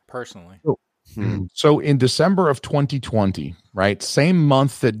eyelashes. Personally. So in December of 2020, right, same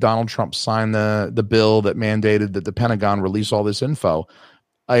month that Donald Trump signed the bill that mandated that the Pentagon release all this info,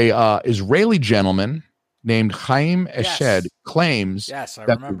 a Israeli gentleman named Chaim Eshed claims. Yes, I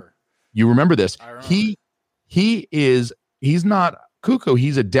remember. You remember this? I remember. He's not cuckoo.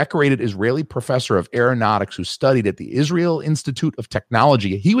 He's a decorated Israeli professor of aeronautics who studied at the Israel Institute of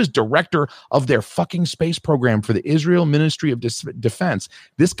Technology. He was director of their fucking space program for the Israel Ministry of Defense.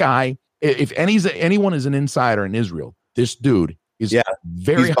 This guy, if anyone is an insider in Israel, this dude is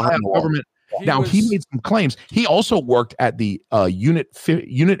very high in government. He made some claims. He also worked at the Unit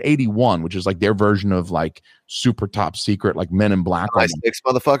 81, which is like their version of like super top secret, like Men in Black. MI6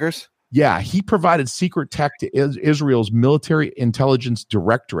 motherfuckers. Yeah, he provided secret tech to Israel's military intelligence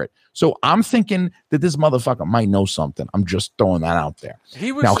directorate. So I'm thinking that this motherfucker might know something. I'm just throwing that out there.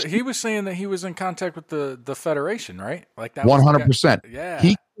 He was saying that he was in contact with the Federation, right? Like that. 100%. Yeah.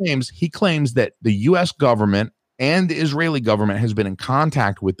 He claims that the U.S. government and the Israeli government has been in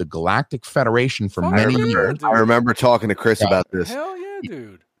contact with the Galactic Federation for many years. I remember talking to Chris about this. Hell yeah,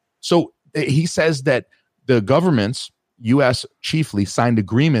 dude. So he says that the governments, U.S. chiefly, signed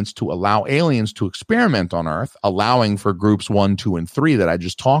agreements to allow aliens to experiment on Earth, allowing for groups 1, 2, and 3 that I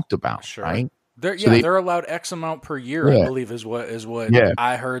just talked about. Sure. Right? They're allowed X amount per year, I believe, is what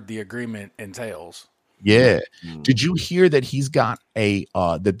I heard the agreement entails. Yeah. Did you hear that he's got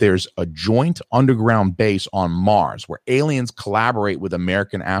that there's a joint underground base on Mars where aliens collaborate with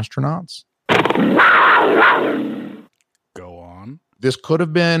American astronauts? Go on. This could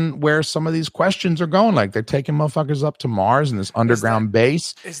have been where some of these questions are going. Like they're taking motherfuckers up to Mars in this underground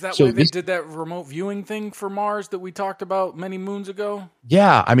base. Is that why they did that remote viewing thing for Mars that we talked about many moons ago?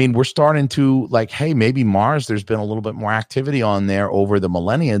 Yeah. I mean, we're starting to like, hey, maybe Mars, there's been a little bit more activity on there over the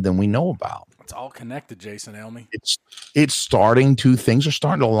millennia than we know about. It's all connected, Jason Elmy. Things are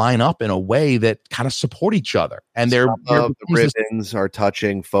starting to line up in a way that kind of support each other. And the ribbons are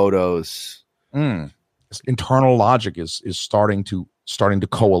touching photos. Internal logic is starting to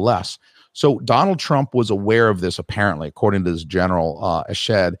coalesce. So Donald Trump was aware of this, apparently, according to this General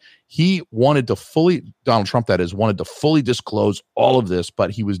Eshed. Donald Trump, that is, wanted to fully disclose all of this,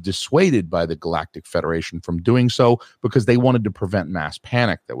 but he was dissuaded by the Galactic Federation from doing so because they wanted to prevent mass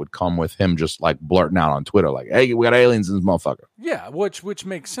panic that would come with him just like blurting out on Twitter, like, hey, we got aliens in this motherfucker. Yeah, which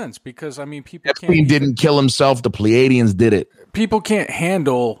makes sense because, I mean, people Epstein didn't kill himself. The Pleiadians did it. People can't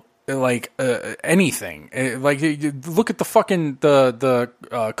handle like anything. Like look at the fucking the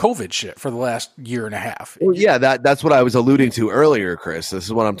COVID shit for the last year and a half. Well, yeah, that's what I was alluding to earlier, Chris. This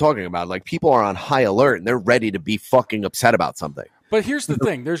is what I'm talking about. Like people are on high alert and they're ready to be fucking upset about something. But here's the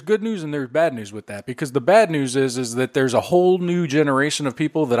thing. There's good news and there's bad news with that, because the bad news is that there's a whole new generation of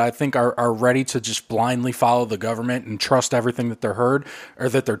people that I think are ready to just blindly follow the government and trust everything that they're heard or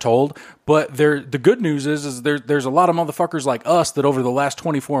that they're told. But the good news is there's a lot of motherfuckers like us that over the last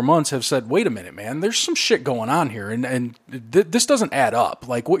 24 months have said, wait a minute, man, there's some shit going on here. And this doesn't add up.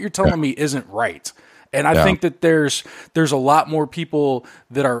 Like what you're telling me isn't right. And I think that there's a lot more people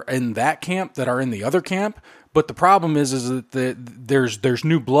that are in that camp that are in the other camp. But the problem is that there's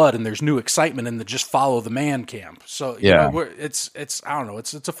new blood and there's new excitement in the just follow the man camp. So you know, it's I don't know,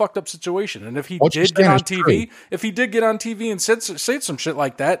 it's a fucked up situation. And if he did get on TV, and said some shit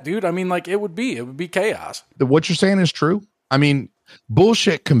like that, dude, I mean, like it would be chaos. What you're saying is true. I mean,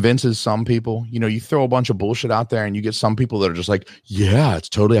 bullshit convinces some people. You know, you throw a bunch of bullshit out there and you get some people that are just like, yeah, it's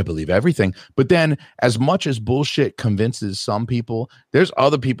totally, I believe everything. But then as much as bullshit convinces some people, there's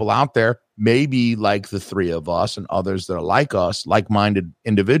other people out there, maybe like the three of us and others that are like us, like-minded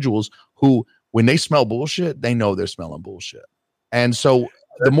individuals who, when they smell bullshit, they know they're smelling bullshit. And so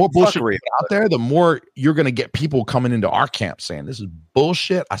the more bullshit out there, the more you're going to get people coming into our camp saying, this is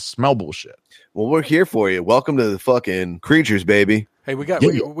bullshit. I smell bullshit. Well, we're here for you. Welcome to the fucking creatures, baby. Hey, we got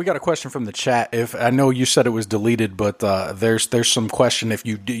a question from the chat. If I know you said it was deleted, but there's some question. If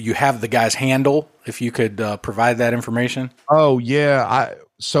you have the guy's handle, if you could provide that information. Oh yeah,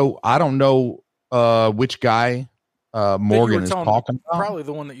 I don't know which guy Morgan is talking about. Probably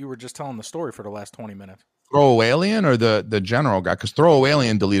the one that you were just telling the story for the last 20 minutes. Throw Alien or the general guy? Because Throw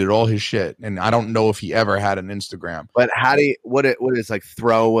Alien deleted all his shit, and I don't know if he ever had an Instagram. But how do you, what is like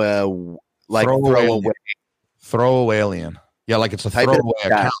throw away? Throw Alien. Yeah, like it's a throwaway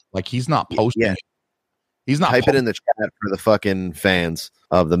account. Like he's not posting. Yeah. He's not. Type it in the chat for the fucking fans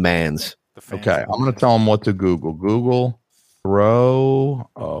of the mans. Okay, I'm gonna tell him what to Google. Google Throw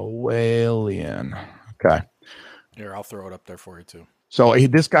Alien. Okay. Here, I'll throw it up there for you too. So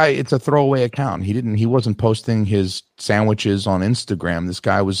this guy, it's a throwaway account. He wasn't posting his sandwiches on Instagram. This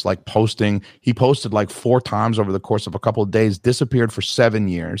guy was like posting. He posted like 4 times over the course of a couple of days, disappeared for 7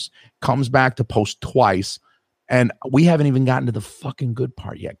 years, comes back to post twice. And we haven't even gotten to the fucking good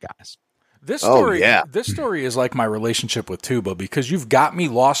part yet, guys. This story is like my relationship with Tuba, because you've got me,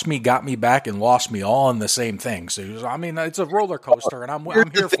 lost me, got me back, and lost me all in the same thing. So I mean, it's a roller coaster, and I'm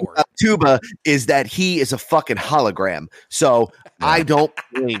here for it. Tuba is that he is a fucking hologram, so I don't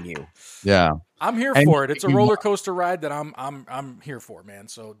blame you. Yeah, I'm here for it. It's a roller coaster ride that I'm here for, man.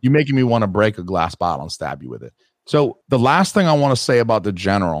 So you're making me want to break a glass bottle and stab you with it. So the last thing I want to say about the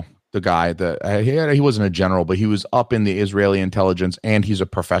general. The guy that he wasn't a general, but he was up in the Israeli intelligence, and he's a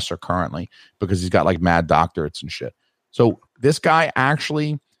professor currently because he's got like mad doctorates and shit. So this guy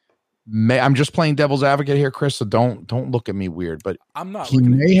actually I'm just playing devil's advocate here, Chris. So don't look at me weird, but I'm not.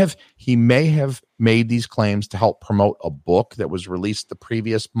 He may have made these claims to help promote a book that was released the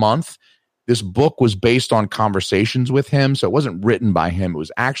previous month. This book was based on conversations with him, so it wasn't written by him. It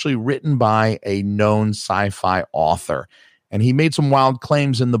was actually written by a known sci-fi author. And he made some wild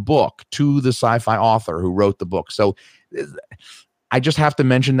claims in the book to the sci-fi author who wrote the book. So I just have to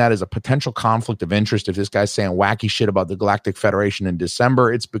mention that as a potential conflict of interest. If this guy's saying wacky shit about the Galactic Federation in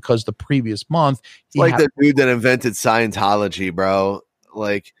December, it's because the previous month. It's like the dude that invented Scientology, bro.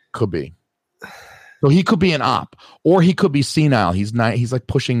 Like, could be. So he could be an op, or he could be senile. He's like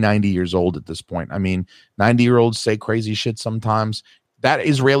pushing 90 years old at this point. I mean, 90-year-olds say crazy shit sometimes. That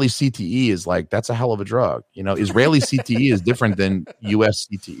Israeli CTE is like, that's a hell of a drug. You know, Israeli CTE is different than US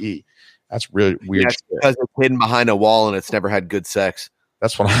CTE. That's really weird. That's because it's hidden behind a wall and it's never had good sex.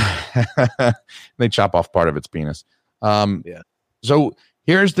 That's what they chop off part of its penis. Yeah. So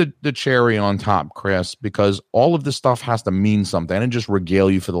here's the cherry on top, Chris, because all of this stuff has to mean something. I didn't just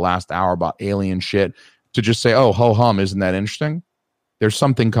regale you for the last hour about alien shit to just say, oh, ho hum, isn't that interesting? There's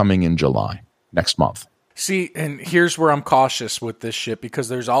something coming in July next month. See, and here's where I'm cautious with this shit, because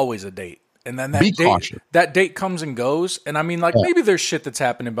there's always a date. And then that date comes and goes. And I mean, like, maybe there's shit that's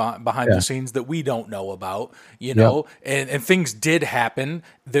happening behind the scenes that we don't know about, you know, and things did happen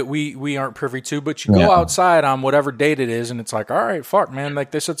that we aren't privy to. But you go outside on whatever date it is, and it's like, all right, fuck, man,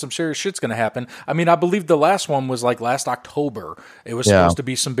 like they said some serious shit's going to happen. I mean, I believe the last one was like last October. It was supposed to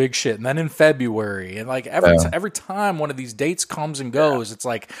be some big shit. And then in February. And like every time one of these dates comes and goes, it's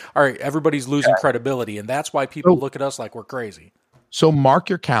like, all right, everybody's losing credibility. And that's why people look at us like we're crazy. So mark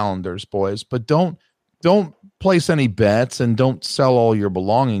your calendars, boys, but don't place any bets and don't sell all your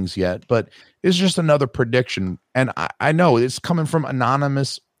belongings yet. But it's just another prediction. And I know it's coming from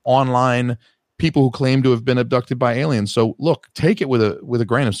anonymous online people who claim to have been abducted by aliens. So look, take it with a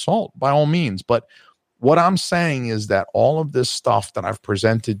grain of salt by all means. But what I'm saying is that all of this stuff that I've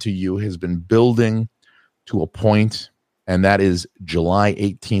presented to you has been building to a point, and that is July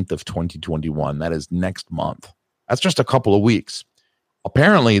 18th of 2021. That is next month. That's just a couple of weeks.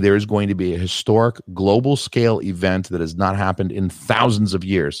 Apparently, there is going to be a historic global scale event that has not happened in thousands of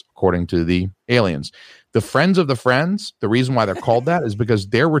years, according to the aliens. The Friends of the Friends, the reason why they're called that is because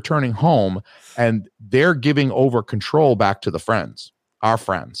they're returning home and they're giving over control back to the friends, our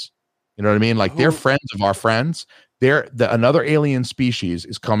friends. You know what I mean? Like they're friends of our friends. Another alien species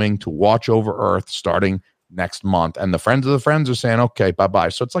is coming to watch over Earth starting next month. And the Friends of the Friends are saying, okay, bye-bye.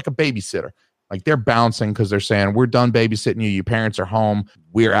 So it's like a babysitter. Like they're bouncing because they're saying, we're done babysitting you. Your parents are home.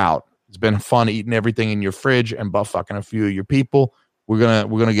 We're out. It's been fun eating everything in your fridge and butt fucking a few of your people. We're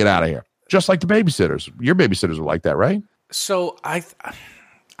gonna get out of here. Just like the babysitters. Your babysitters were like that, right? So I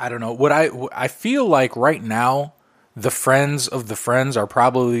don't know. What I feel like right now, the Friends of the Friends are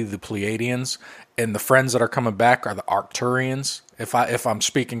probably the Pleiadians, and the friends that are coming back are the Arcturians. If I'm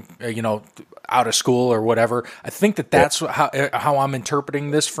speaking, out of school or whatever, I think that's how I'm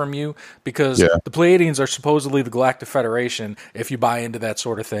interpreting this from you, because the Pleiadians are supposedly the Galactic Federation, if you buy into that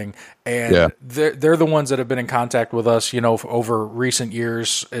sort of thing, and they're the ones that have been in contact with us, over recent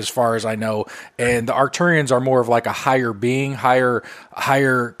years, as far as I know. And the Arcturians are more of like a higher being,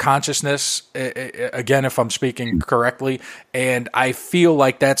 higher consciousness. Again, if I'm speaking correctly, and I feel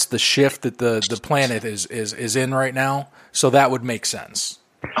like that's the shift that the planet is in right now. So that would make sense.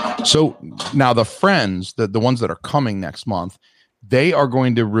 So now the friends, the ones that are coming next month, they are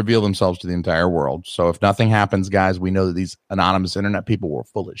going to reveal themselves to the entire world. So if nothing happens, guys, we know that these anonymous internet people were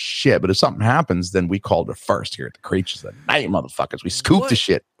full of shit. But if something happens, then we called it first here at the Creatures of the Night, motherfuckers. We scoop the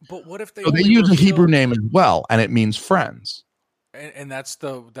shit. But what if they? So they use a Hebrew name as well, and it means friends. And that's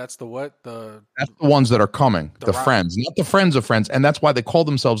the what that's the ones that are coming, the friends, not the friends of friends, and that's why they call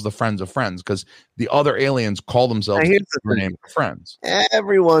themselves the friends of friends, because the other aliens call themselves the name of friends.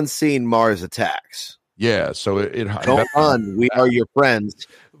 Everyone's seen Mars Attacks. Yeah, so don't run. We are your friends.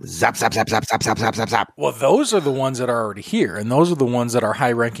 Zap, zap, zap, zap, zap, zap, zap, zap, zap. Well, those are the ones that are already here, and those are the ones that are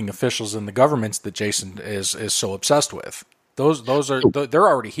high-ranking officials in the governments that Jason is so obsessed with. They're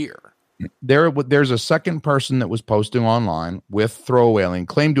already here. There's a second person that was posting online with Throw Alien,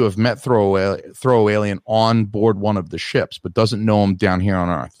 claimed to have met Throw Alien on board one of the ships, but doesn't know him down here on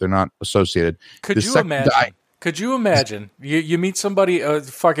Earth. They're not associated. Could you imagine? You meet somebody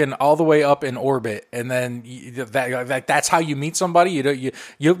fucking all the way up in orbit, and then that's how you meet somebody.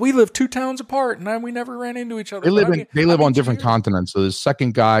 We live 2 towns apart, and we never ran into each other. They live on different continents. So the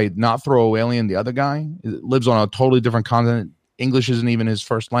second guy, not Throw Alien, the other guy lives on a totally different continent. English isn't even his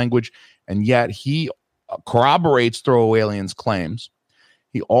first language, and yet he corroborates Throw Alien's claims.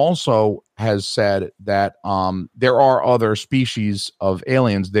 He also has said that there are other species of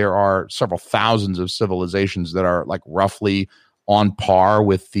aliens. There are several thousands of civilizations that are like roughly on par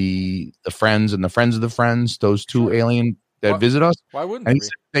with the friends and the friends of the friends, those two alien that visit us. Why wouldn't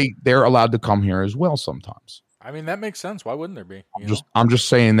they're allowed to come here as well sometimes? I mean, that makes sense. Why wouldn't there be? I'm just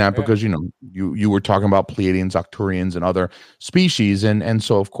saying that because you were talking about Pleiadians, Arcturians, and other species, and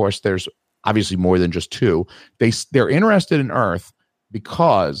so of course there's obviously more than just 2. They're interested in Earth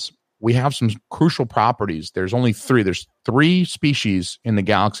because we have some crucial properties. There's only 3. There's 3 species in the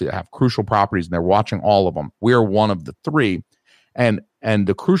galaxy that have crucial properties, and they're watching all of them. We're one of the 3, and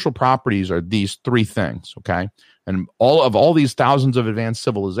the crucial properties are these 3 things. Okay, and all these thousands of advanced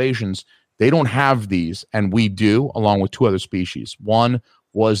civilizations. They don't have these, and we do, along with 2 other species. One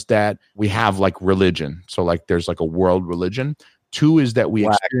was that we have like religion, so like there's like a world religion. 2 is that we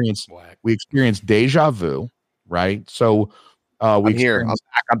experience deja vu, right? So I'm here.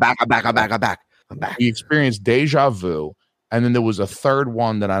 I'm back. We experienced deja vu, and then there was a third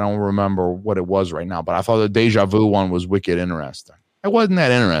one that I don't remember what it was right now, but I thought the deja vu one was wicked interesting. It wasn't that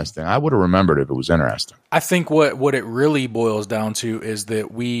interesting. I would have remembered if it was interesting. I think what it really boils down to is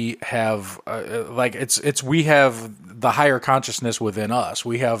that we have we have the higher consciousness within us.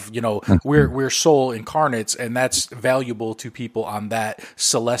 We have we're soul incarnates, and that's valuable to people on that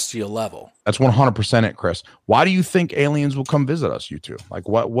celestial level. That's 100% it, Chris. Why do you think aliens will come visit us? You two, like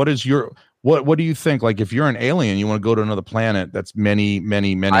what is your what do you think? Like if you're an alien, you want to go to another planet that's many.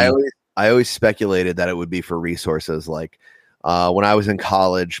 I always speculated that it would be for resources, like. When I was in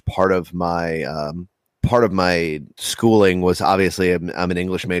college, part of my schooling was obviously I'm an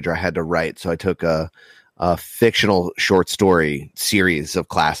English major. I had to write, so I took a fictional short story series of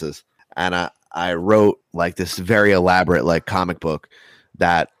classes, and I wrote like this very elaborate like comic book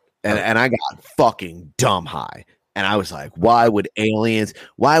that, and I got fucking dumb high, and I was like, why would aliens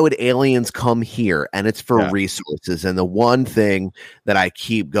come here? And it's for resources, and the one thing that I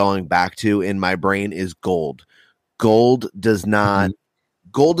keep going back to in my brain is gold. Gold does not.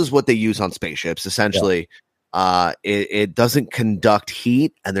 Gold is what they use on spaceships. Essentially, it doesn't conduct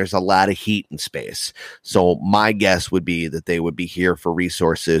heat, and there's a lot of heat in space. So my guess would be that they would be here for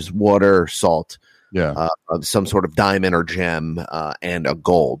resources: water, salt, some sort of diamond or gem, and a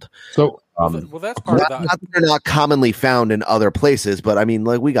gold. So. That's part of that. Not that they're not commonly found in other places, but I mean,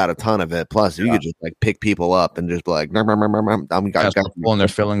 like we got a ton of it. Plus, you could just like pick people up and just be like, pulling their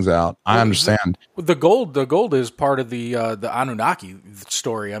fillings out. I understand. The gold is part of the Anunnaki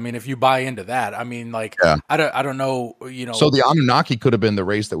story. I mean, if you buy into that, I mean, like I don't know, So the Anunnaki could have been the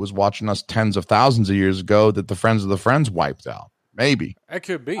race that was watching us tens of thousands of years ago that the Friends of the Friends wiped out. Maybe it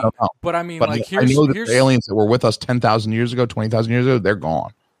could be, but I mean, but like I know that the aliens that were with us 10,000 years ago, 20,000 years ago, they're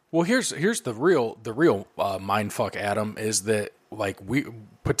gone. Well, here's the real mind fuck, Adam, is that like we're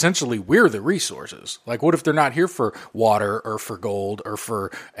the resources. Like, what if they're not here for water or for gold or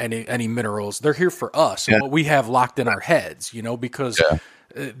for any minerals? They're here for us and what we have locked in our heads, because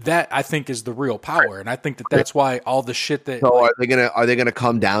that I think is the real power, and I think that's why all the shit that. So are they gonna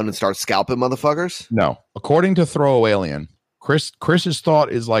come down and start scalping motherfuckers? No, according to Throw Alien, Chris's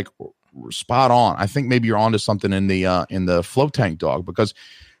thought is like spot on. I think maybe you're onto something in the float tank dog, because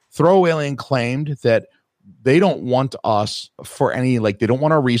Throw Alien claimed that they don't want us for any, like, they don't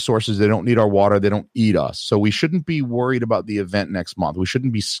want our resources. They don't need our water. They don't eat us. So we shouldn't be worried about the event next month. We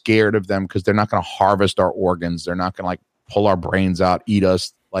shouldn't be scared of them because they're not going to harvest our organs. They're not going to like pull our brains out, eat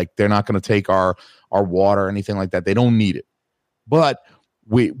us. Like, they're not going to take our water or anything like that. They don't need it. But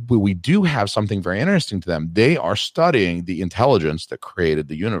we do have something very interesting to them. They are studying the intelligence that created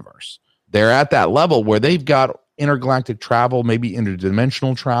the universe. They're at that level where they've got intergalactic travel, maybe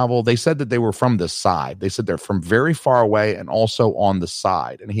interdimensional travel. They said that they were from the side. They said they're from very far away and also on the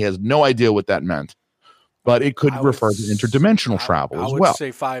side. And he has no idea what that meant. But it could refer to interdimensional travel as well. I would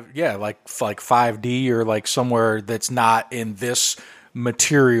say like 5D or like somewhere that's not in this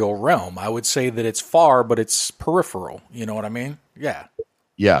material realm. I would say that it's far, but it's peripheral. You know what I mean? Yeah.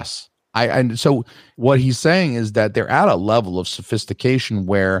 Yes. And so what he's saying is that they're at a level of sophistication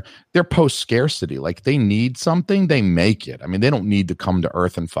where they're post scarcity. Like they need something, they make it. I mean, they don't need to come to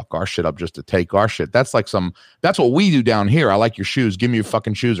Earth and fuck our shit up just to take our shit. That's like that's what we do down here. I like your shoes. Give me your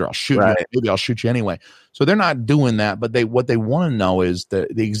fucking shoes or I'll shoot you. Maybe I'll shoot you anyway. So they're not doing that, but what they want to know is the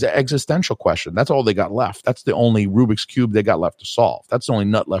existential question. That's all they got left. That's the only Rubik's Cube they got left to solve. That's the only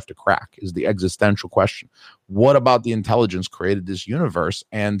nut left to crack is the existential question. What about the intelligence created this universe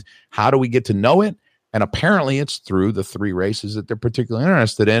and how do we get to know it? And apparently it's through the three races that they're particularly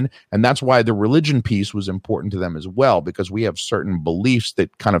interested in. And that's why the religion piece was important to them as well, because we have certain beliefs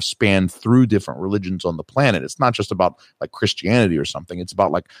that kind of span through different religions on the planet. It's not just about like Christianity or something. It's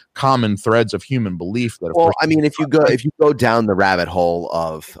about like common threads of human belief. If you go down the rabbit hole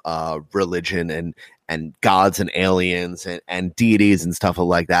of religion and gods and aliens and deities and stuff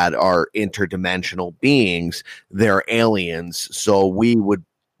like that are interdimensional beings, they're aliens. So we would,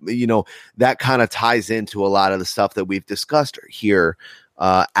 that kind of ties into a lot of the stuff that we've discussed here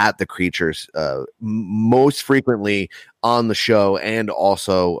at the Creatures, most frequently on the show and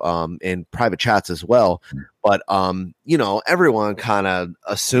also in private chats as well. But, everyone kind of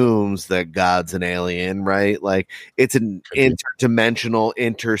assumes that God's an alien, right? Like it's an interdimensional,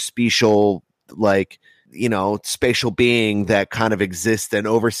 interspecial, like, spatial being that kind of exists and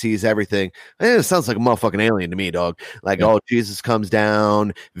oversees everything. It sounds like a motherfucking alien to me, dog. Like, Jesus comes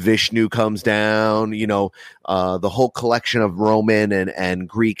down, Vishnu comes down, the whole collection of Roman and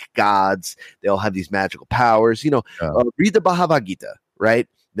Greek gods, they all have these magical powers. Read the Bhagavad Gita, right?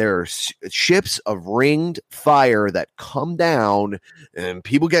 There are ships of ringed fire that come down and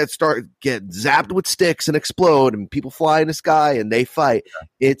people get zapped with sticks and explode and people fly in the sky and they fight.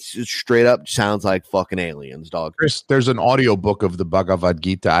 It's straight up sounds like fucking aliens, dog. Chris, there's an audio book of the Bhagavad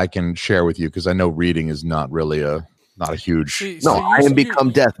Gita I can share with you because I know reading is not really not a huge. I am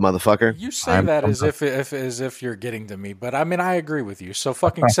become death, motherfucker. You say that as if you're getting to me, but I mean I agree with you. So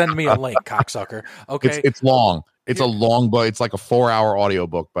fucking send me a link, cocksucker. Okay, it's long. It's a long book. It's like a 4-hour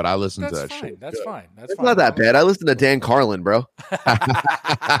audiobook, but I listen to that shit. That's fine. It's not that bad. I listen to Dan Carlin, bro.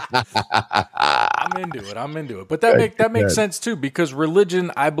 I'm into it. But that makes sense too, because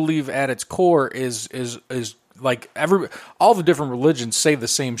religion, I believe, at its core is like all the different religions say the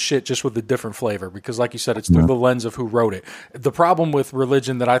same shit, just with a different flavor. Because, like you said, it's through the lens of who wrote it. The problem with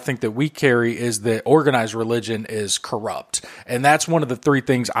religion that I think that we carry is that organized religion is corrupt, and that's one of the three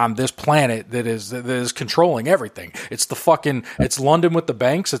things on this planet that is controlling everything. It's London with the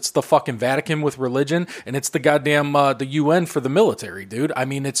banks, it's the fucking Vatican with religion, and it's the goddamn the UN for the military, dude. I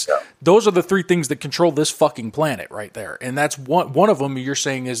mean, those are the three things that control this fucking planet right there, and that's one of them. You're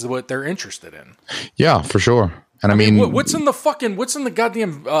saying is what they're interested in. Yeah, for sure. And I mean, what's in the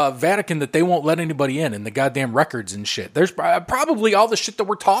goddamn Vatican that they won't let anybody in the goddamn records and shit? There's probably all the shit that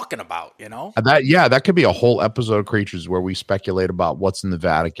we're talking about, That could be a whole episode of Creatures where we speculate about what's in the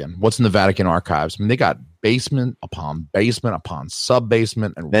Vatican archives. I mean, they got basement upon sub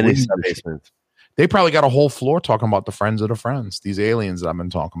basement and many sub basements. They probably got a whole floor talking about the friends of the friends, these aliens that I've been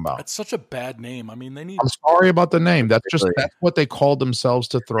talking about. That's such a bad name. I mean, I'm sorry about the name. That's what they called themselves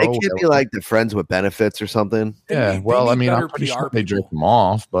to throw. It could be like the friends with benefits or something. I'm pretty sure they jerk them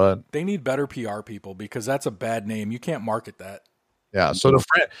off, but they need better PR people because that's a bad name. You can't market that. Yeah. So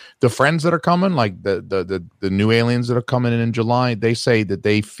the friends that are coming, like the new aliens that are coming in July, they say that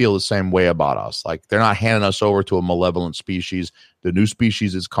they feel the same way about us. Like they're not handing us over to a malevolent species. The new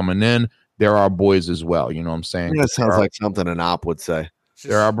species is coming in. They're our boys as well. You know what I'm saying? That sounds like something an op would say.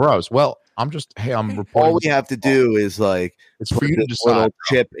 They're our bros. Well, I'm reporting. All we have to do is it's for you to decide. Little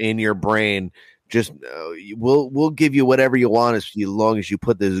chip in your brain. Just we'll give you whatever you want as long as you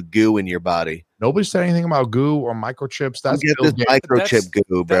put this goo in your body. Nobody said anything about goo or microchips. That's this microchip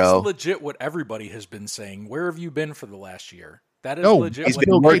goo, bro. That's legit what everybody has been saying. Where have you been for the last year? That is legit. He's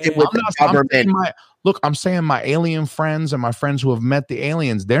been working with the government. I'm saying my alien friends and my friends who have met the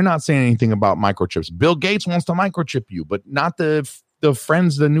aliens, they're not saying anything about microchips. Bill Gates wants to microchip you, but not the the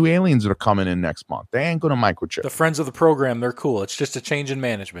friends, the new aliens that are coming in next month. They ain't going to microchip. The friends of the program, they're cool. It's just a change in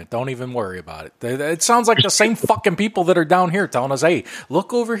management. Don't even worry about it. It sounds like the same fucking people that are down here telling us, hey,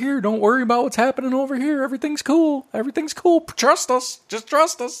 look over here. Don't worry about what's happening over here. Everything's cool. Everything's cool. Trust us. Just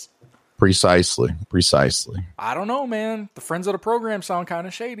trust us. Precisely. I don't know, man. The friends of the program sound kind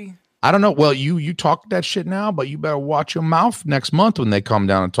of shady. I don't know. Well, you talk that shit now, but you better watch your mouth next month when they come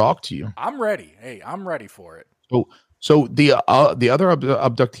down and talk to you. I'm ready. Hey, I'm ready for it. So the other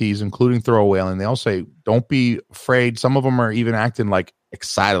abductees, including Throwaway Alien, they all say, don't be afraid. Some of them are even acting like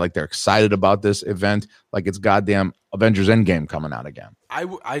excited, like they're excited about this event, like it's goddamn Avengers Endgame coming out again.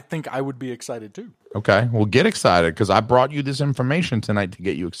 I think I would be excited too. Okay, well, get excited because I brought you this information tonight to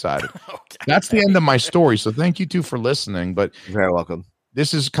get you excited. Okay. That's the end of my story. So thank you two for listening. But you're very welcome.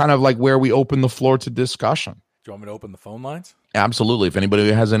 This is kind of like where we open the floor to discussion. Do you want me to open the phone lines? Absolutely. If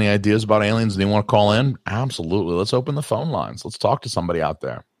anybody has any ideas about aliens and they want to call in, absolutely. Let's open the phone lines. Let's talk to somebody out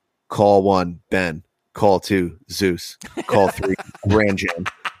there. Call 1, Ben. Call 2, Zeus. Call 3, Grand Jam.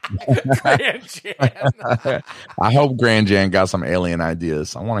 Grand Jan. I hope Grand Jan got some alien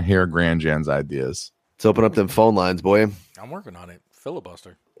ideas. I want to hear Grand Jan's ideas. Let's open up them phone lines, boy. I'm working on it.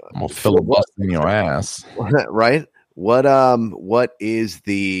 Filibuster. I'm going to filibuster in your ass. Right? What is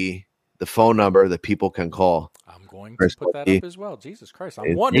the phone number that people can call? I'm going to put that up as well. Jesus Christ.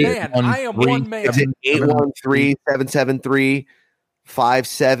 I'm one man. I am one man. Is it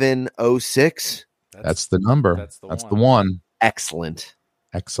 813-773-5706? That's the number. That's the one. Excellent.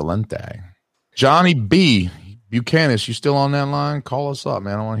 Excelente. Johnny B. Buchanan, you still on that line? Call us up,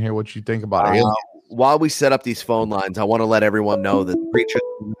 man. I want to hear what you think about aliens. While we set up these phone lines, I want to let everyone know that Creatures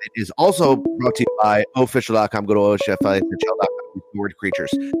is also brought to you by official.com. Go to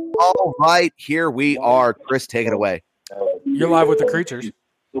OSHFIHL.com/creatures. All right, here we are. Chris, take it away. You're live with the Creatures.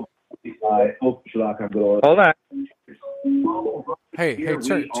 Hold on. Hey,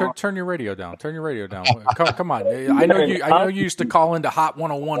 turn your radio down. Turn your radio down. Come on. I know you used to call into Hot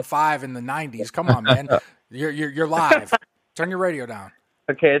 101.5 in the 90s. Come on, man. You're live. Turn your radio down.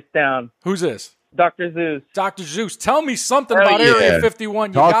 Okay, it's down. Who's this? Dr. Zeus. Dr. Zeus, tell me something about Area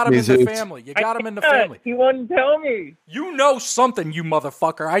 51. You got him in the family. You got him in the family. He wouldn't tell me. You know something, you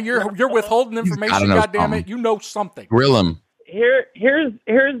motherfucker. You're withholding information, goddammit. You know something. Grill him.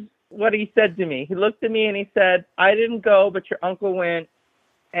 Here's what he said to me. He looked at me and he said, I didn't go, but your uncle went,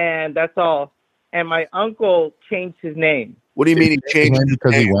 and that's all. And my uncle changed his name. What do you mean he changed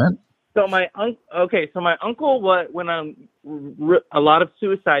because he went? So my uncle went on a lot of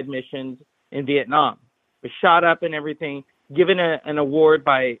suicide missions in Vietnam, was shot up and everything, given an award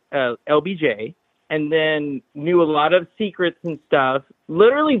by LBJ, and then knew a lot of secrets and stuff,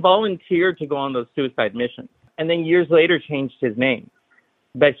 literally volunteered to go on those suicide missions, and then years later changed his name.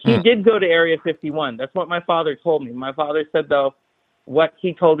 But he did go to Area 51. That's what my father told me. My father said, though, what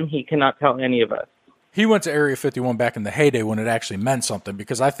he told him, he cannot tell any of us. He went to Area 51 back in the heyday when it actually meant something,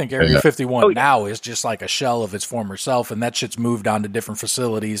 because I think Area 51 now is just like a shell of its former self, and that shit's moved on to different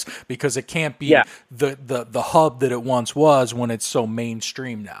facilities because it can't be the hub that it once was when it's so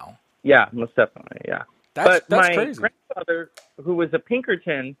mainstream now. Yeah, most definitely, yeah. That's my crazy. Grandfather, who was a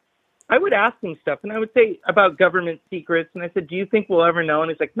Pinkerton, I would ask him stuff, and I would say about government secrets, and I said, do you think we'll ever know? And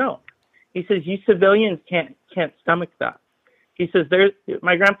he's like, no. He says, you civilians can't stomach that. He says,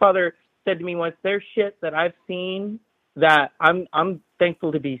 my grandfather said to me once, there's shit that I've seen that I'm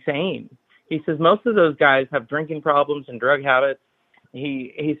thankful to be sane. He says most of those guys have drinking problems and drug habits.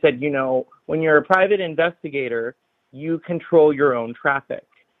 He said, when you're a private investigator, you control your own traffic,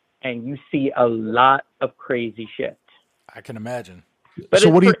 and you see a lot of crazy shit. I can imagine. But so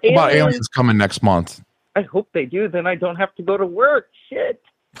what do you think about aliens coming next month? I hope they do. Then I don't have to go to work. Shit.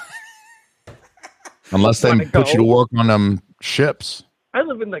 Unless they put you to work on them ships. I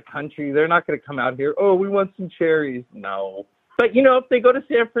live in the country. They're not going to come out here. Oh, we want some cherries. No. But, if they go to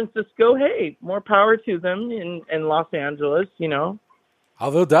San Francisco, hey, more power to them in Los Angeles,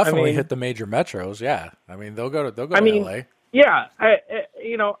 Oh, they'll definitely hit the major metros, yeah. I mean, they'll go to LA. Yeah,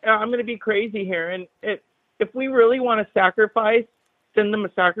 I'm going to be crazy here. And if we really want to sacrifice, send them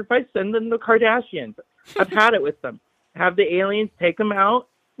a sacrifice, send them the Kardashians. I've had it with them. Have the aliens take them out.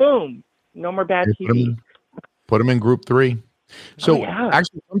 Boom. No more bad TV. Put them in group 3. So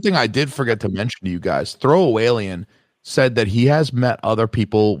actually, something I did forget to mention to you guys, Throwaway Alien said that he has met other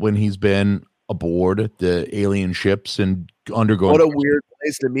people when he's been aboard the alien ships and undergoing. What a weird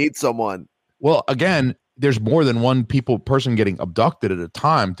place to meet someone. Well, again, there's more than one person getting abducted at a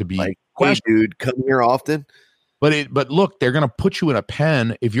time to be like, hey, dude, come here often. But look, they're going to put you in a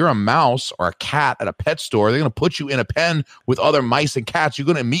pen. If you're a mouse or a cat at a pet store, they're going to put you in a pen with other mice and cats. You're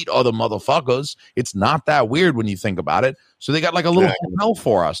going to meet other motherfuckers. It's not that weird when you think about it. So they got like a little hotel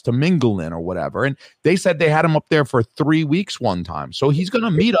for us to mingle in or whatever. And they said they had him up there for 3 weeks one time. So he's going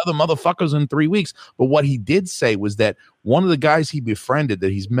to meet other motherfuckers in 3 weeks. But what he did say was that one of the guys he befriended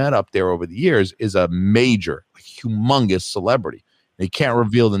that he's met up there over the years is a major, like, humongous celebrity. He can't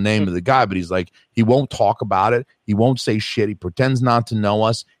reveal the name of the guy, but he's like, he won't talk about it. He won't say shit. He pretends not to know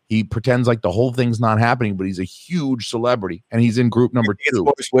us. He pretends like the whole thing's not happening, but he's a huge celebrity, and he's in group number 2.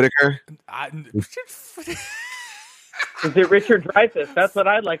 Forrest Whitaker. Is it Richard Dreyfuss? That's what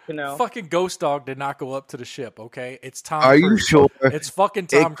I'd like to know. Fucking Ghost Dog did not go up to the ship, okay? It's Tom Are Cruise. you sure? It's fucking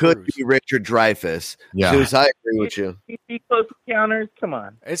Tom It could Cruise. be Richard Dreyfuss. Yeah. Zeus, I agree with you. Close Encounters? Come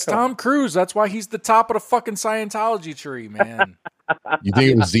on. It's Tom Cruise. That's why he's the top of the fucking Scientology tree, man. You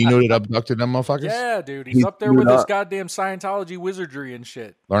think it was Xenu that abducted them motherfuckers? Yeah, dude. He's up there with his goddamn Scientology wizardry and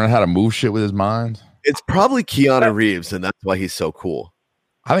shit. Learning how to move shit with his mind. It's probably Keanu Reeves, and that's why he's so cool.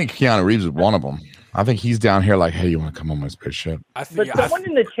 I think Keanu Reeves is one of them. I think he's down here like, hey, you want to come on my spaceship? But someone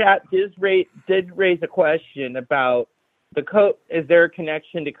in the chat did raise a question about is there a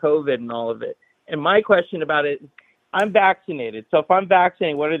connection to COVID and all of it? And my question about it, I'm vaccinated. So if I'm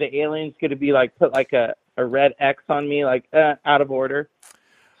vaccinated, what are the aliens going to be like? Put like a red X on me, like out of order?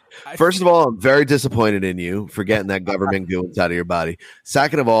 First of all, I'm very disappointed in you for getting that government goo inside of your body.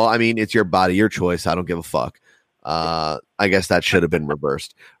 Second of all, I mean, it's your body, your choice. I don't give a fuck. I guess that should have been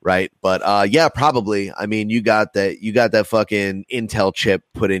reversed, right? But yeah, probably. I mean, you got that fucking Intel chip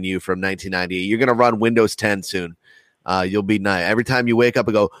put in you from 1998. You're gonna run Windows 10 soon. You'll be nice. Every time you wake up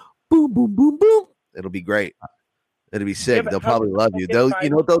and go boom, boom, boom, boom, it'll be great. It'll be sick. Yeah, they'll probably love you. You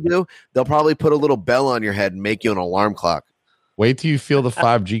know what they'll do? They'll probably put a little bell on your head and make you an alarm clock. Wait till you feel the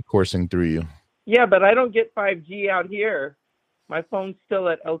 5G coursing through you. Yeah, but I don't get 5G out here. My phone's still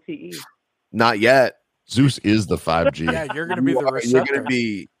at LTE. Not yet. Zeus is the 5G. Yeah, you're gonna be the receptor. You're gonna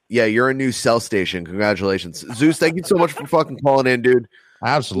be. Yeah, you're a new cell station. Congratulations, Zeus. Thank you so much for fucking calling in, dude.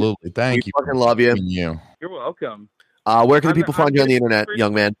 Absolutely. Thank you. Fucking love you. You're welcome. Where can the people find you on the internet,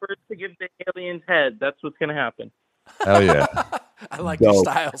 young man? First to give the alien's head. That's what's gonna happen. Hell yeah. I like your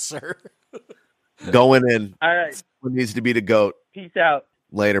style, sir. Going in. All right. Who needs to be the GOAT? Peace out.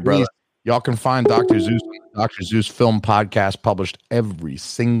 Later, brother. Y'all can find Dr. Zeus on the Dr. Zeus Film Podcast, published every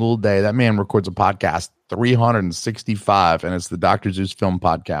single day. That man records a podcast 365, and it's the Dr. Zeus Film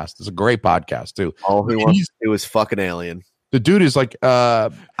Podcast. It's a great podcast, too. All he wants to do is fucking alien. The dude is like, I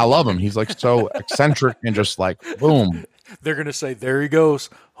love him. He's like so eccentric and just like, boom. They're going to say, there he goes.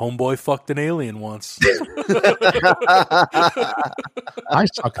 Homeboy fucked an alien once. I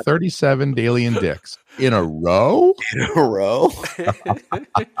suck 37 alien dicks in a row.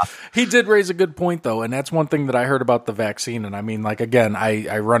 He did raise a good point, though. And that's one thing that I heard about the vaccine. And I mean, like, again,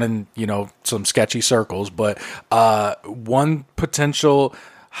 I run in, some sketchy circles. But one potential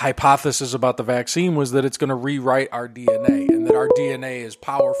hypothesis about the vaccine was that it's going to rewrite our DNA and that our DNA is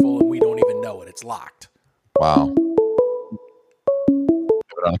powerful and we don't even know it. It's locked. Wow.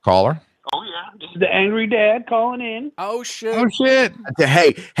 On a caller. Oh yeah, this is the angry dad calling in. Oh shit!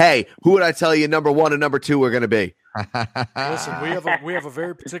 Hey, who would I tell you number 1 and number 2 were going to be? Listen, we have a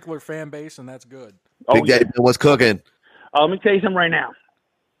very particular fan base, and that's good. Big Daddy Bill was cooking. Let me tell you something right now.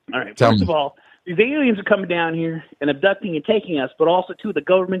 All right, first of all, these aliens are coming down here and abducting and taking us, but also too the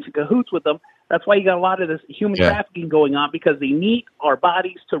government's in cahoots with them. That's why you got a lot of this human trafficking going on, because they need our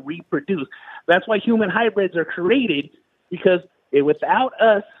bodies to reproduce. That's why human hybrids are created, because without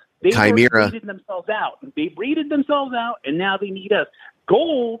us, they breeded themselves out. They breeded themselves out, and now they need us.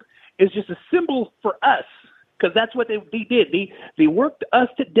 Gold is just a symbol for us, because that's what they did. They worked us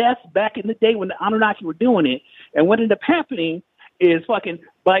to death back in the day when the Anunnaki were doing it. And what ended up happening is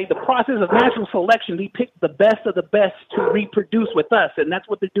by the process of natural selection, they picked the best of the best to reproduce with us. And that's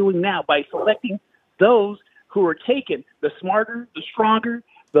what they're doing now by selecting those who are taken, the smarter, the stronger,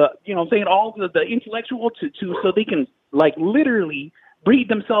 all the intellectual so they can literally breed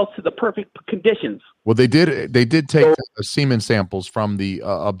themselves to the perfect conditions. Well, they did take semen samples from the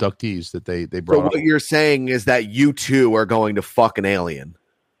abductees that they brought. So what you're saying is that you two are going to fuck an alien.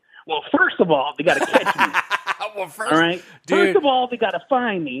 Well, first of all, they got to catch me. All right. First of all, they got to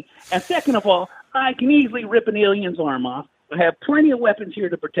find me, and second of all, I can easily rip an alien's arm off. I have plenty of weapons here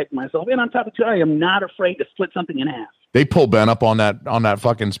to protect myself, and on top of it, I am not afraid to split something in half. They pull Ben up on that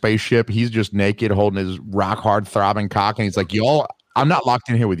fucking spaceship. He's just naked, holding his rock hard throbbing cock, and he's like, "Y'all, I'm not locked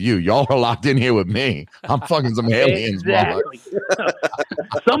in here with you. Y'all are locked in here with me. I'm fucking some aliens." Exactly.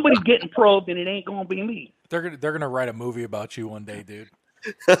 Somebody's getting probed, and it ain't gonna be me. They're gonna write a movie about you one day, dude.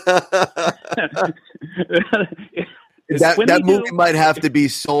 That movie might have to be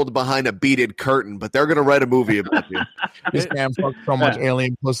sold behind a beaded curtain, but they're going to write a movie about you. This man fucked so much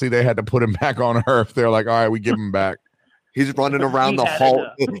alien pussy, they had to put him back on Earth. They're like, all right, we give him back. He's running around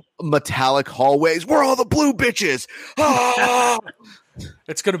the metallic hallways. Where are all the blue bitches? Ah!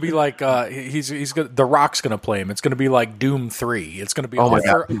 It's going to be like he's gonna, The Rock's going to play him. It's going to be like Doom 3. It's going to be all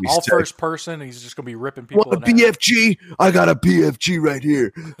first person. He's just going to be ripping people. Want a BFG? I got a BFG right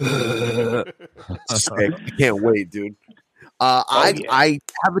here. I can't wait, dude. I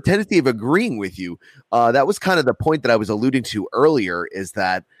have a tendency of agreeing with you. That was kind of the point that I was alluding to earlier. Is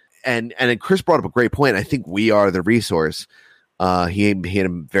that and Chris brought up a great point. I think we are the resource. He had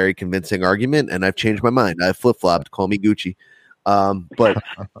a very convincing argument, and I've changed my mind. I flip flopped. Call me Gucci. But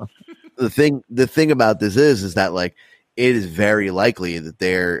the thing about this is that like it is very likely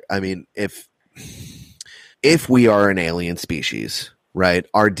that if we are an alien species, right,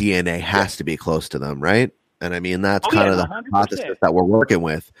 our DNA has to be close to them, right? And I mean that's kind of the hypothesis that we're working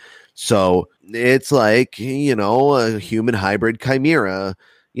with. So it's like, you know, a human hybrid chimera,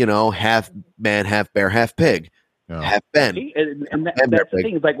 you know, half man, half bear, half pig, half Ben. And that's the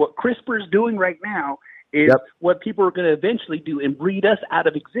thing. Is like what CRISPR is doing right now is what people are going to eventually do and breed us out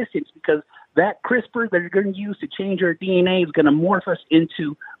of existence, because that CRISPR that they're going to use to change our DNA is going to morph us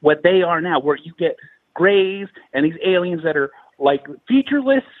into what they are now, where you get grays and these aliens that are like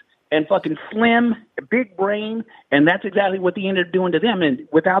featureless and fucking slim, big brain, and that's exactly what they ended up doing to them. And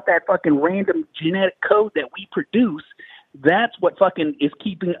without that fucking random genetic code that we produce, that's what fucking is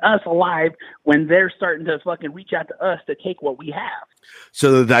keeping us alive when they're starting to fucking reach out to us to take what we have.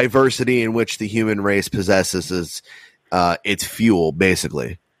 So the diversity in which the human race possesses is its fuel,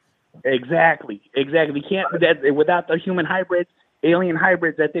 basically. Exactly. We can't do that without the human hybrids, alien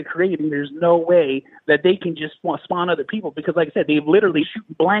hybrids that they're creating. There's no way that they can just spawn other people, because, like I said, they've literally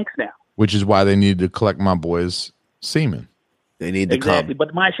shooting blanks now. Which is why they need to collect my boys' semen. They need to come.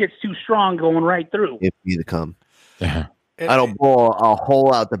 But my shit's too strong going right through. They need to come. I don't blow a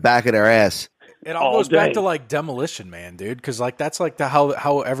hole out the back of their ass. It all goes back to like Demolition Man, dude, because like that's like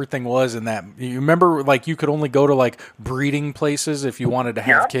how everything was in that. You remember, like you could only go to like breeding places if you wanted to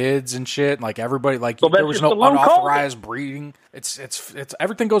have kids and shit. Like everybody, like there was no unauthorized breeding. It's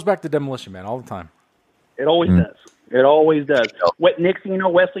everything goes back to Demolition Man all the time. It always does. It always does. What next thing you know,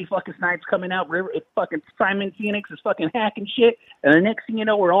 Wesley fucking Snipes coming out, fucking Simon Phoenix is fucking hacking shit, and the next thing you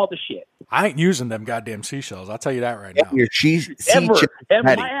know, we're all the shit. I ain't using them goddamn seashells. I'll tell you that right now. Your cheese,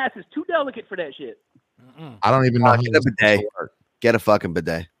 my ass is too delicate for that shit. I don't even know. Get a bidet. Get a fucking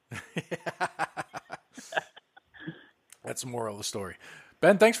bidet. That's the moral of the story.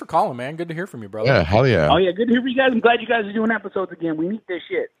 Ben, thanks for calling, man. Good to hear from you, brother. Yeah, hell yeah. Oh yeah, good to hear from you guys. I'm glad you guys are doing episodes again. We need this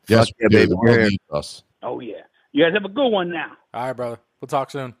shit. Yes, yeah, baby. We're here. Oh yeah. You guys have a good one now. All right, brother. We'll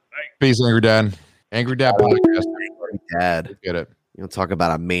talk soon. Peace, Angry Dad. Angry Dad podcast. Dad. Get it. You know, talk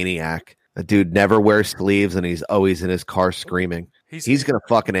about a maniac. A dude never wears sleeves and he's always in his car screaming. He's gonna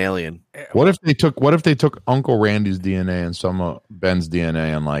fuck an alien. What if they took Uncle Randy's DNA and some of Ben's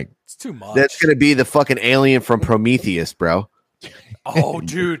DNA and like it's too much? That's gonna be the fucking alien from Prometheus, bro. Oh,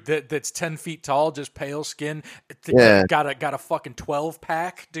 dude, that's 10 feet tall, just pale skin. Got a fucking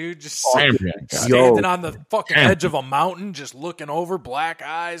 12-pack, dude. Just standing on the fucking edge of a mountain, just looking over, black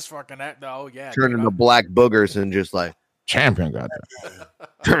eyes, fucking. Oh yeah, turning to black boogers and just like champion. Got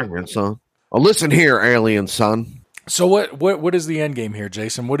champion, son. Well, listen here, alien son. So what is the end game here,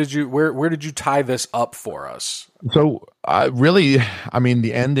 Jason? Where did you tie this up for us? So really, I mean,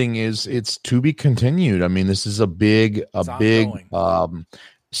 the ending is it's to be continued. I mean, this is a big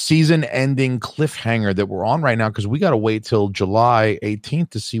season-ending cliffhanger that we're on right now, because we got to wait till July 18th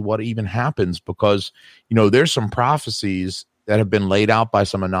to see what even happens, because you know there's some prophecies that have been laid out by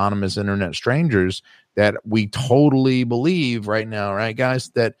some anonymous internet strangers that we totally believe right now, right, guys?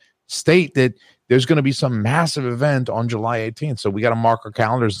 That state that there's going to be some massive event on July 18th. So we got to mark our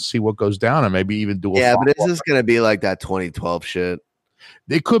calendars and see what goes down and maybe even do a but is this going to be like that 2012 shit?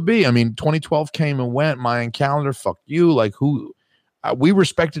 It could be. I mean, 2012 came and went. Mayan calendar, fuck you. Like who? We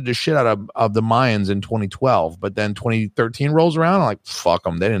respected the shit out of the Mayans in 2012, but then 2013 rolls around, I'm like, fuck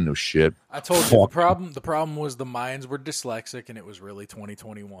them. They didn't know shit. I told you the problem was the Mayans were dyslexic and it was really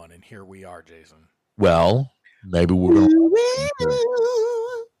 2021. And here we are, Jason. Well, maybe we're going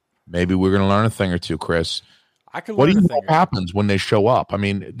to... Maybe we're going to learn a thing or two, Chris. What do you think happens when they show up? I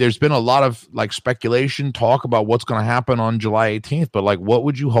mean, there's been a lot of like speculation, talk about what's going to happen on July 18th, but like, what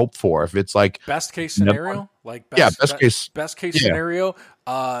would you hope for if it's like best case scenario? Best case scenario,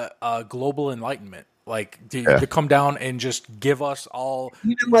 global enlightenment, like to come down and just give us all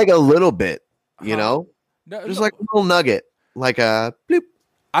even like a little bit, you know, just like a little nugget. like a bloop.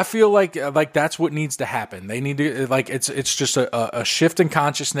 I feel like that's what needs to happen. They need to it's just a shift in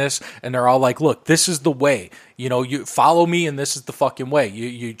consciousness, and they're all like, look, this is the way. You follow me, and this is the fucking way.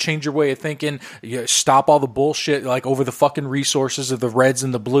 You change your way of thinking. You stop all the bullshit like over the fucking resources of the reds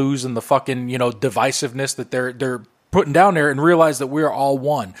and the blues and the fucking divisiveness that they're putting down there, and realize that we're all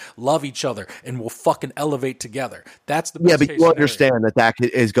one, love each other, and we'll fucking elevate together. That's the best but you understand that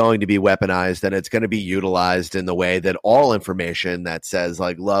is going to be weaponized, and it's going to be utilized in the way that all information that says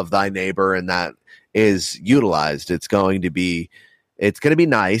like love thy neighbor and that is utilized. It's going to be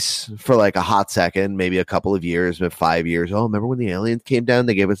nice for like a hot second, maybe a couple of years, maybe 5 years. Oh, remember when the aliens came down?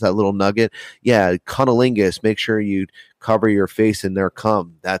 They gave us that little nugget. Yeah, cunnilingus, make sure you cover your face in their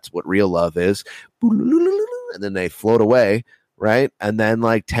cum. That's what real love is. And then they float away, right? And then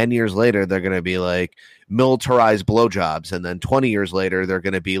like 10 years later, they're going to be like militarized blowjobs. And then 20 years later, they're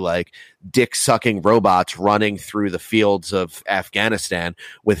going to be like dick-sucking robots running through the fields of Afghanistan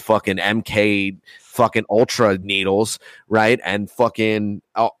with fucking MK fucking ultra needles, right? And fucking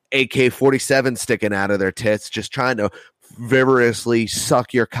AK-47 sticking out of their tits, just trying to vigorously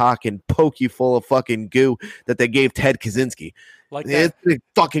suck your cock and poke you full of fucking goo that they gave Ted Kaczynski. Like that, it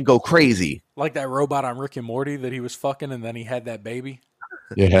fucking go crazy. Like that robot on Rick and Morty that he was fucking, and then he had that baby.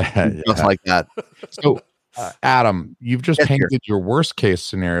 Yeah. Just like that. So, Adam, you've just painted your worst case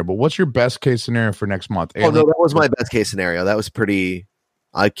scenario, but what's your best case scenario for next month? Oh, no, that was my best case scenario. That was pretty.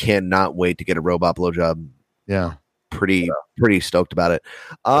 I cannot wait to get a robot blowjob. Yeah. Pretty stoked about it.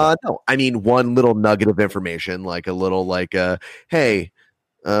 No, I mean, one little nugget of information, like a little like, hey,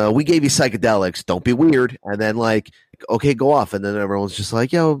 we gave you psychedelics. Don't be weird. And then like, okay, go off. And then everyone's just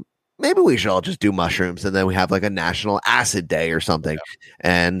like, yo, maybe we should all just do mushrooms. And then we have like a national acid day or something. Yeah.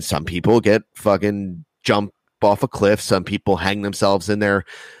 And some people get fucking jump off a cliff. Some people hang themselves in their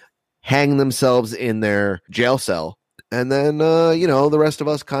jail cell. And then, the rest of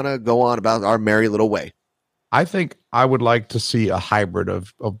us kind of go on about our merry little way. I think I would like to see a hybrid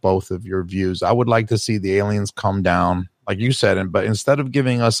of both of your views. I would like to see the aliens come down, like you said, but instead of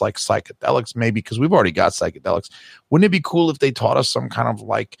giving us like psychedelics, maybe because we've already got psychedelics, wouldn't it be cool if they taught us some kind of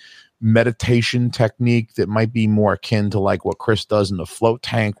like meditation technique that might be more akin to like what Chris does in the float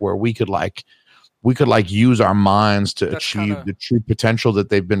tank, where we could use our minds to achieve the true potential that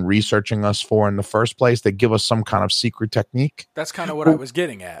they've been researching us for in the first place. They give us some kind of secret technique. That's kind of what I was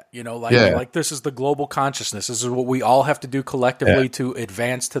getting at, like this is the global consciousness. This is what we all have to do collectively to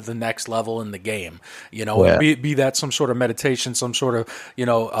advance to the next level in the game, be that some sort of meditation, some sort of,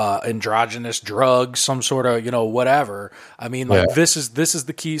 androgynous drug, some sort of, whatever. I mean, this is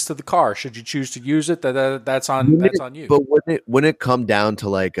the keys to the car. Should you choose to use it, that's on you. But wouldn't it come down to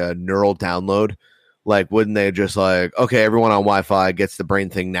like a neural download? Like, wouldn't they just like, okay, everyone on Wi-Fi gets the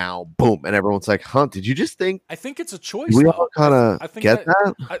brain thing now, boom, and everyone's like, huh, did you just think? I think it's a choice. We all kind of get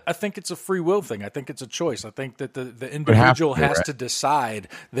that? I think it's a free will thing. I think it's a choice. I think that the individual has to decide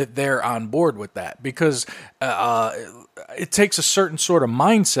that they're on board with that, because it takes a certain sort of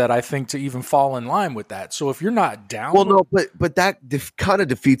mindset, I think, to even fall in line with that. So if you're not down... Well, no, but that kind of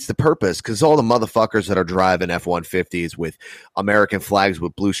defeats the purpose, because all the motherfuckers that are driving F-150s with American flags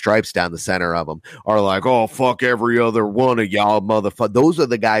with blue stripes down the center of them are like, oh, fuck every other one of y'all motherfuckers. Those are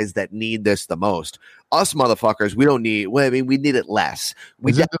the guys that need this the most. Us motherfuckers, we don't need. Well, I mean, we need it less.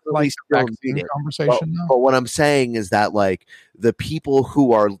 We definitely still need it. Conversation, but what I'm saying is that, like, the people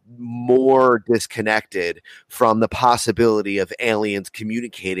who are more disconnected from the possibility of aliens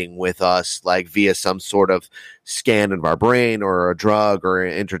communicating with us, like via some sort of scan of our brain or a drug or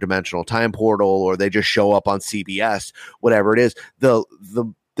an interdimensional time portal, or they just show up on CBS, whatever it is,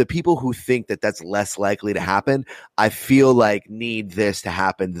 the people who think that that's less likely to happen, I feel like need this to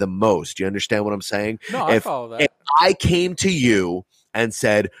happen the most. Do you understand what I'm saying? No, I follow that. If I came to you and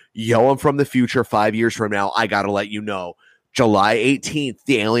said, yo, I'm from the future 5 years from now, I got to let you know, July 18th,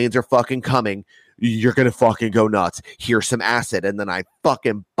 the aliens are fucking coming. You're going to fucking go nuts. Here's some acid. And then I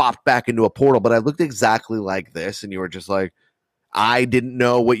fucking bopped back into a portal, but I looked exactly like this. And you were just like, I didn't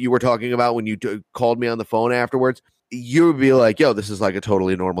know what you were talking about when you called me on the phone afterwards. You would be like, yo, this is like a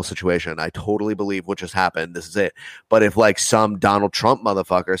totally normal situation. I totally believe what just happened. This is it. But if like some Donald Trump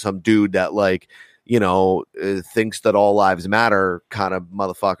motherfucker, some dude that like, thinks that all lives matter kind of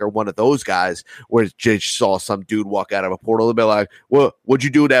motherfucker, one of those guys where just saw some dude walk out of a portal and be like, well, what'd you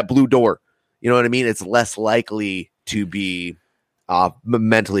do with that blue door? You know what I mean? It's less likely to be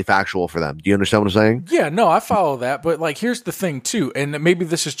mentally factual for them. Do you understand what I'm saying? Yeah, no, I follow that. But like, here's the thing too, and maybe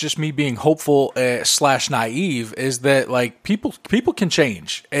this is just me being hopeful / naive, is that like people can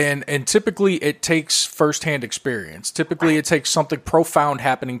change, and typically it takes firsthand experience. Typically, it takes something profound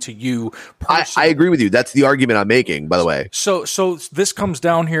happening to you. I agree with you. That's the argument I'm making, by the way. So this comes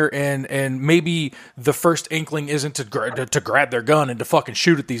down here, and maybe the first inkling isn't to grab their gun and to fucking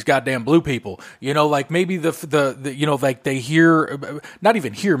shoot at these goddamn blue people. You know, like maybe the you know, like they hear. Not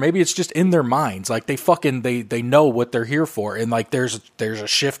even here. Maybe it's just in their minds. Like they know what they're here for, and like there's a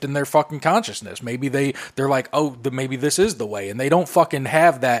shift in their fucking consciousness. Maybe they're like, oh, maybe this is the way, and they don't fucking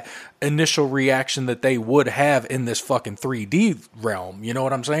have that initial reaction that they would have in this fucking 3D realm. You know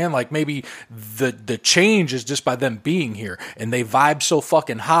what I'm saying? Like maybe the change is just by them being here, and they vibe so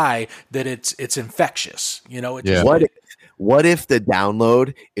fucking high that it's infectious. You know? What if the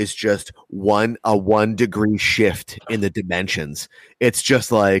download is just a 1 degree shift in the dimensions? It's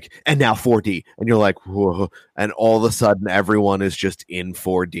just like, and now 4D, and you're like, whoa, and all of a sudden everyone is just in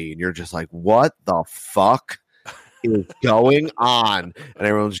 4D, and you're just like, what the fuck is going on? And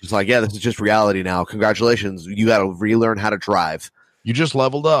everyone's just like, yeah, this is just reality now. Congratulations, you got to relearn how to drive. You just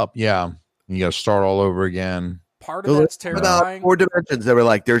leveled up, yeah. You got to start all over again. Part of that's terrifying. 4 dimensions. They were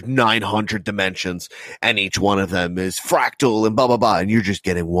like, there's 900 dimensions, and each one of them is fractal and blah, blah, blah. And you're just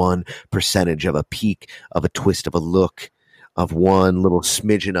getting 1% of a peak, of a twist, of a look, of one little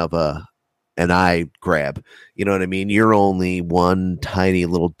smidgen of an eye grab. You know what I mean? You're only one tiny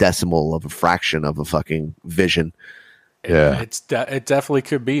little decimal of a fraction of a fucking vision. Yeah. It definitely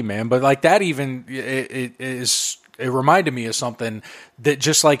could be, man. But like that even, it reminded me of something that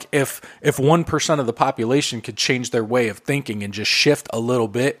just like if 1% of the population could change their way of thinking and just shift a little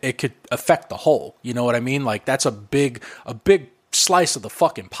bit, it could affect the whole. You know what I mean? Like that's a big slice of the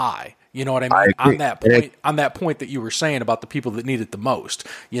fucking pie. You know what I mean? On that point that you were saying about the people that need it the most.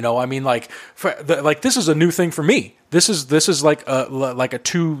 You know, I mean, like, this is a new thing for me. This is like a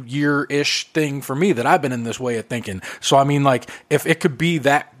 2-year-ish thing for me that I've been in this way of thinking. So I mean, like, if it could be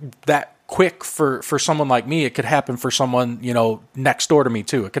that quick for someone like me, it could happen for someone, you know, next door to me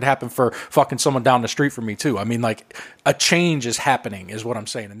too. It could happen for fucking someone down the street from me too. I mean, like, a change is happening, is what I'm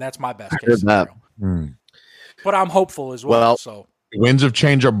saying, and that's my best case scenario. But I'm hopeful as well. So. Winds of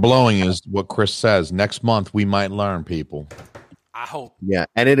change are blowing is what Chris says. Next month, we might learn, people. I hope. Yeah,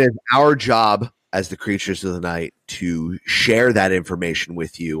 and it is our job as the creatures of the night to share that information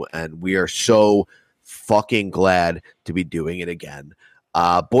with you, and we are so fucking glad to be doing it again.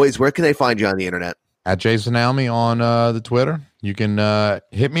 Boys, where can they find you on the internet? At Jason Almy on the Twitter. You can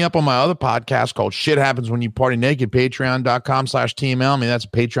hit me up on my other podcast called Shit Happens When You Party Naked, patreon.com/Team Almy. That's a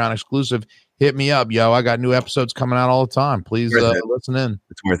Patreon exclusive. Hit me up, yo. I got new episodes coming out all the time. Please listen in.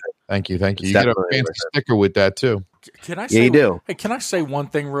 It's worth it. Thank you. You get a fancy sticker with that, too. Can I say, yeah, you do. Hey, can I say one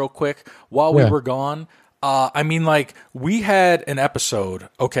thing real quick? While we were gone, I mean, like, we had an episode,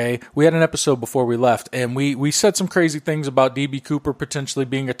 okay? We had an episode before we left, and we said some crazy things about D.B. Cooper potentially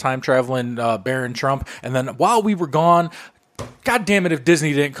being a time-traveling Baron Trump, and then while we were gone, God damn it if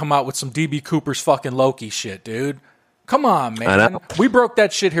Disney didn't come out with some D.B. Cooper's fucking Loki shit, dude. Come on, man. We broke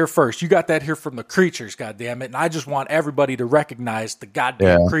that shit here first. You got that here from the creatures, goddammit. And I just want everybody to recognize the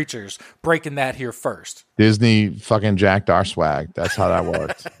goddamn creatures breaking that here first. Disney fucking jacked our swag. That's how that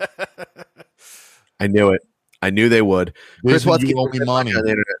worked. I knew it. I knew they would. Chris Watsky, owe me money on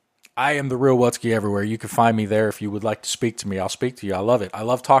the internet. I am the real Watsky everywhere. You can find me there if you would like to speak to me. I'll speak to you. I love it. I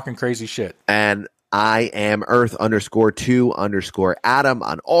love talking crazy shit. And I am Earth_2_Adam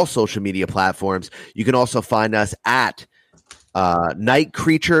on all social media platforms. You can also find us at Night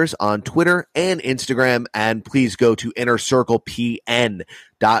Creatures on Twitter and Instagram. And please go to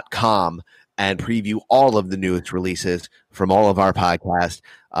innercirclepn.com and preview all of the newest releases from all of our podcasts.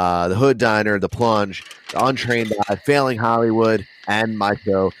 The Hood Diner, The Plunge, The Untrained Eye, Failing Hollywood, and my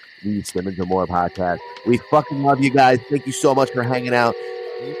show, The Simmons and More Podcast. We fucking love you guys. Thank you so much for hanging out.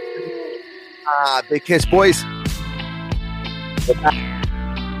 Big kiss, boys.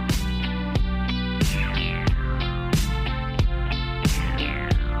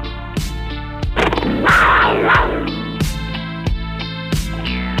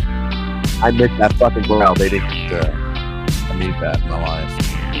 I miss that fucking growl, baby. I need that in my life.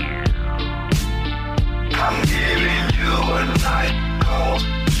 I'm giving you a night call to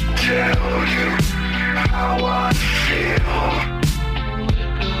tell you how I feel.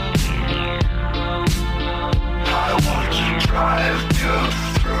 I want to drive you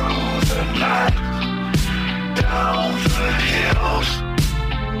through the night, down the hills.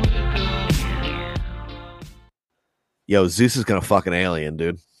 Yo, Zeus is gonna fuck an alien,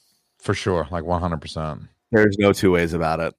 dude. For sure, like 100%. There's no two ways about it.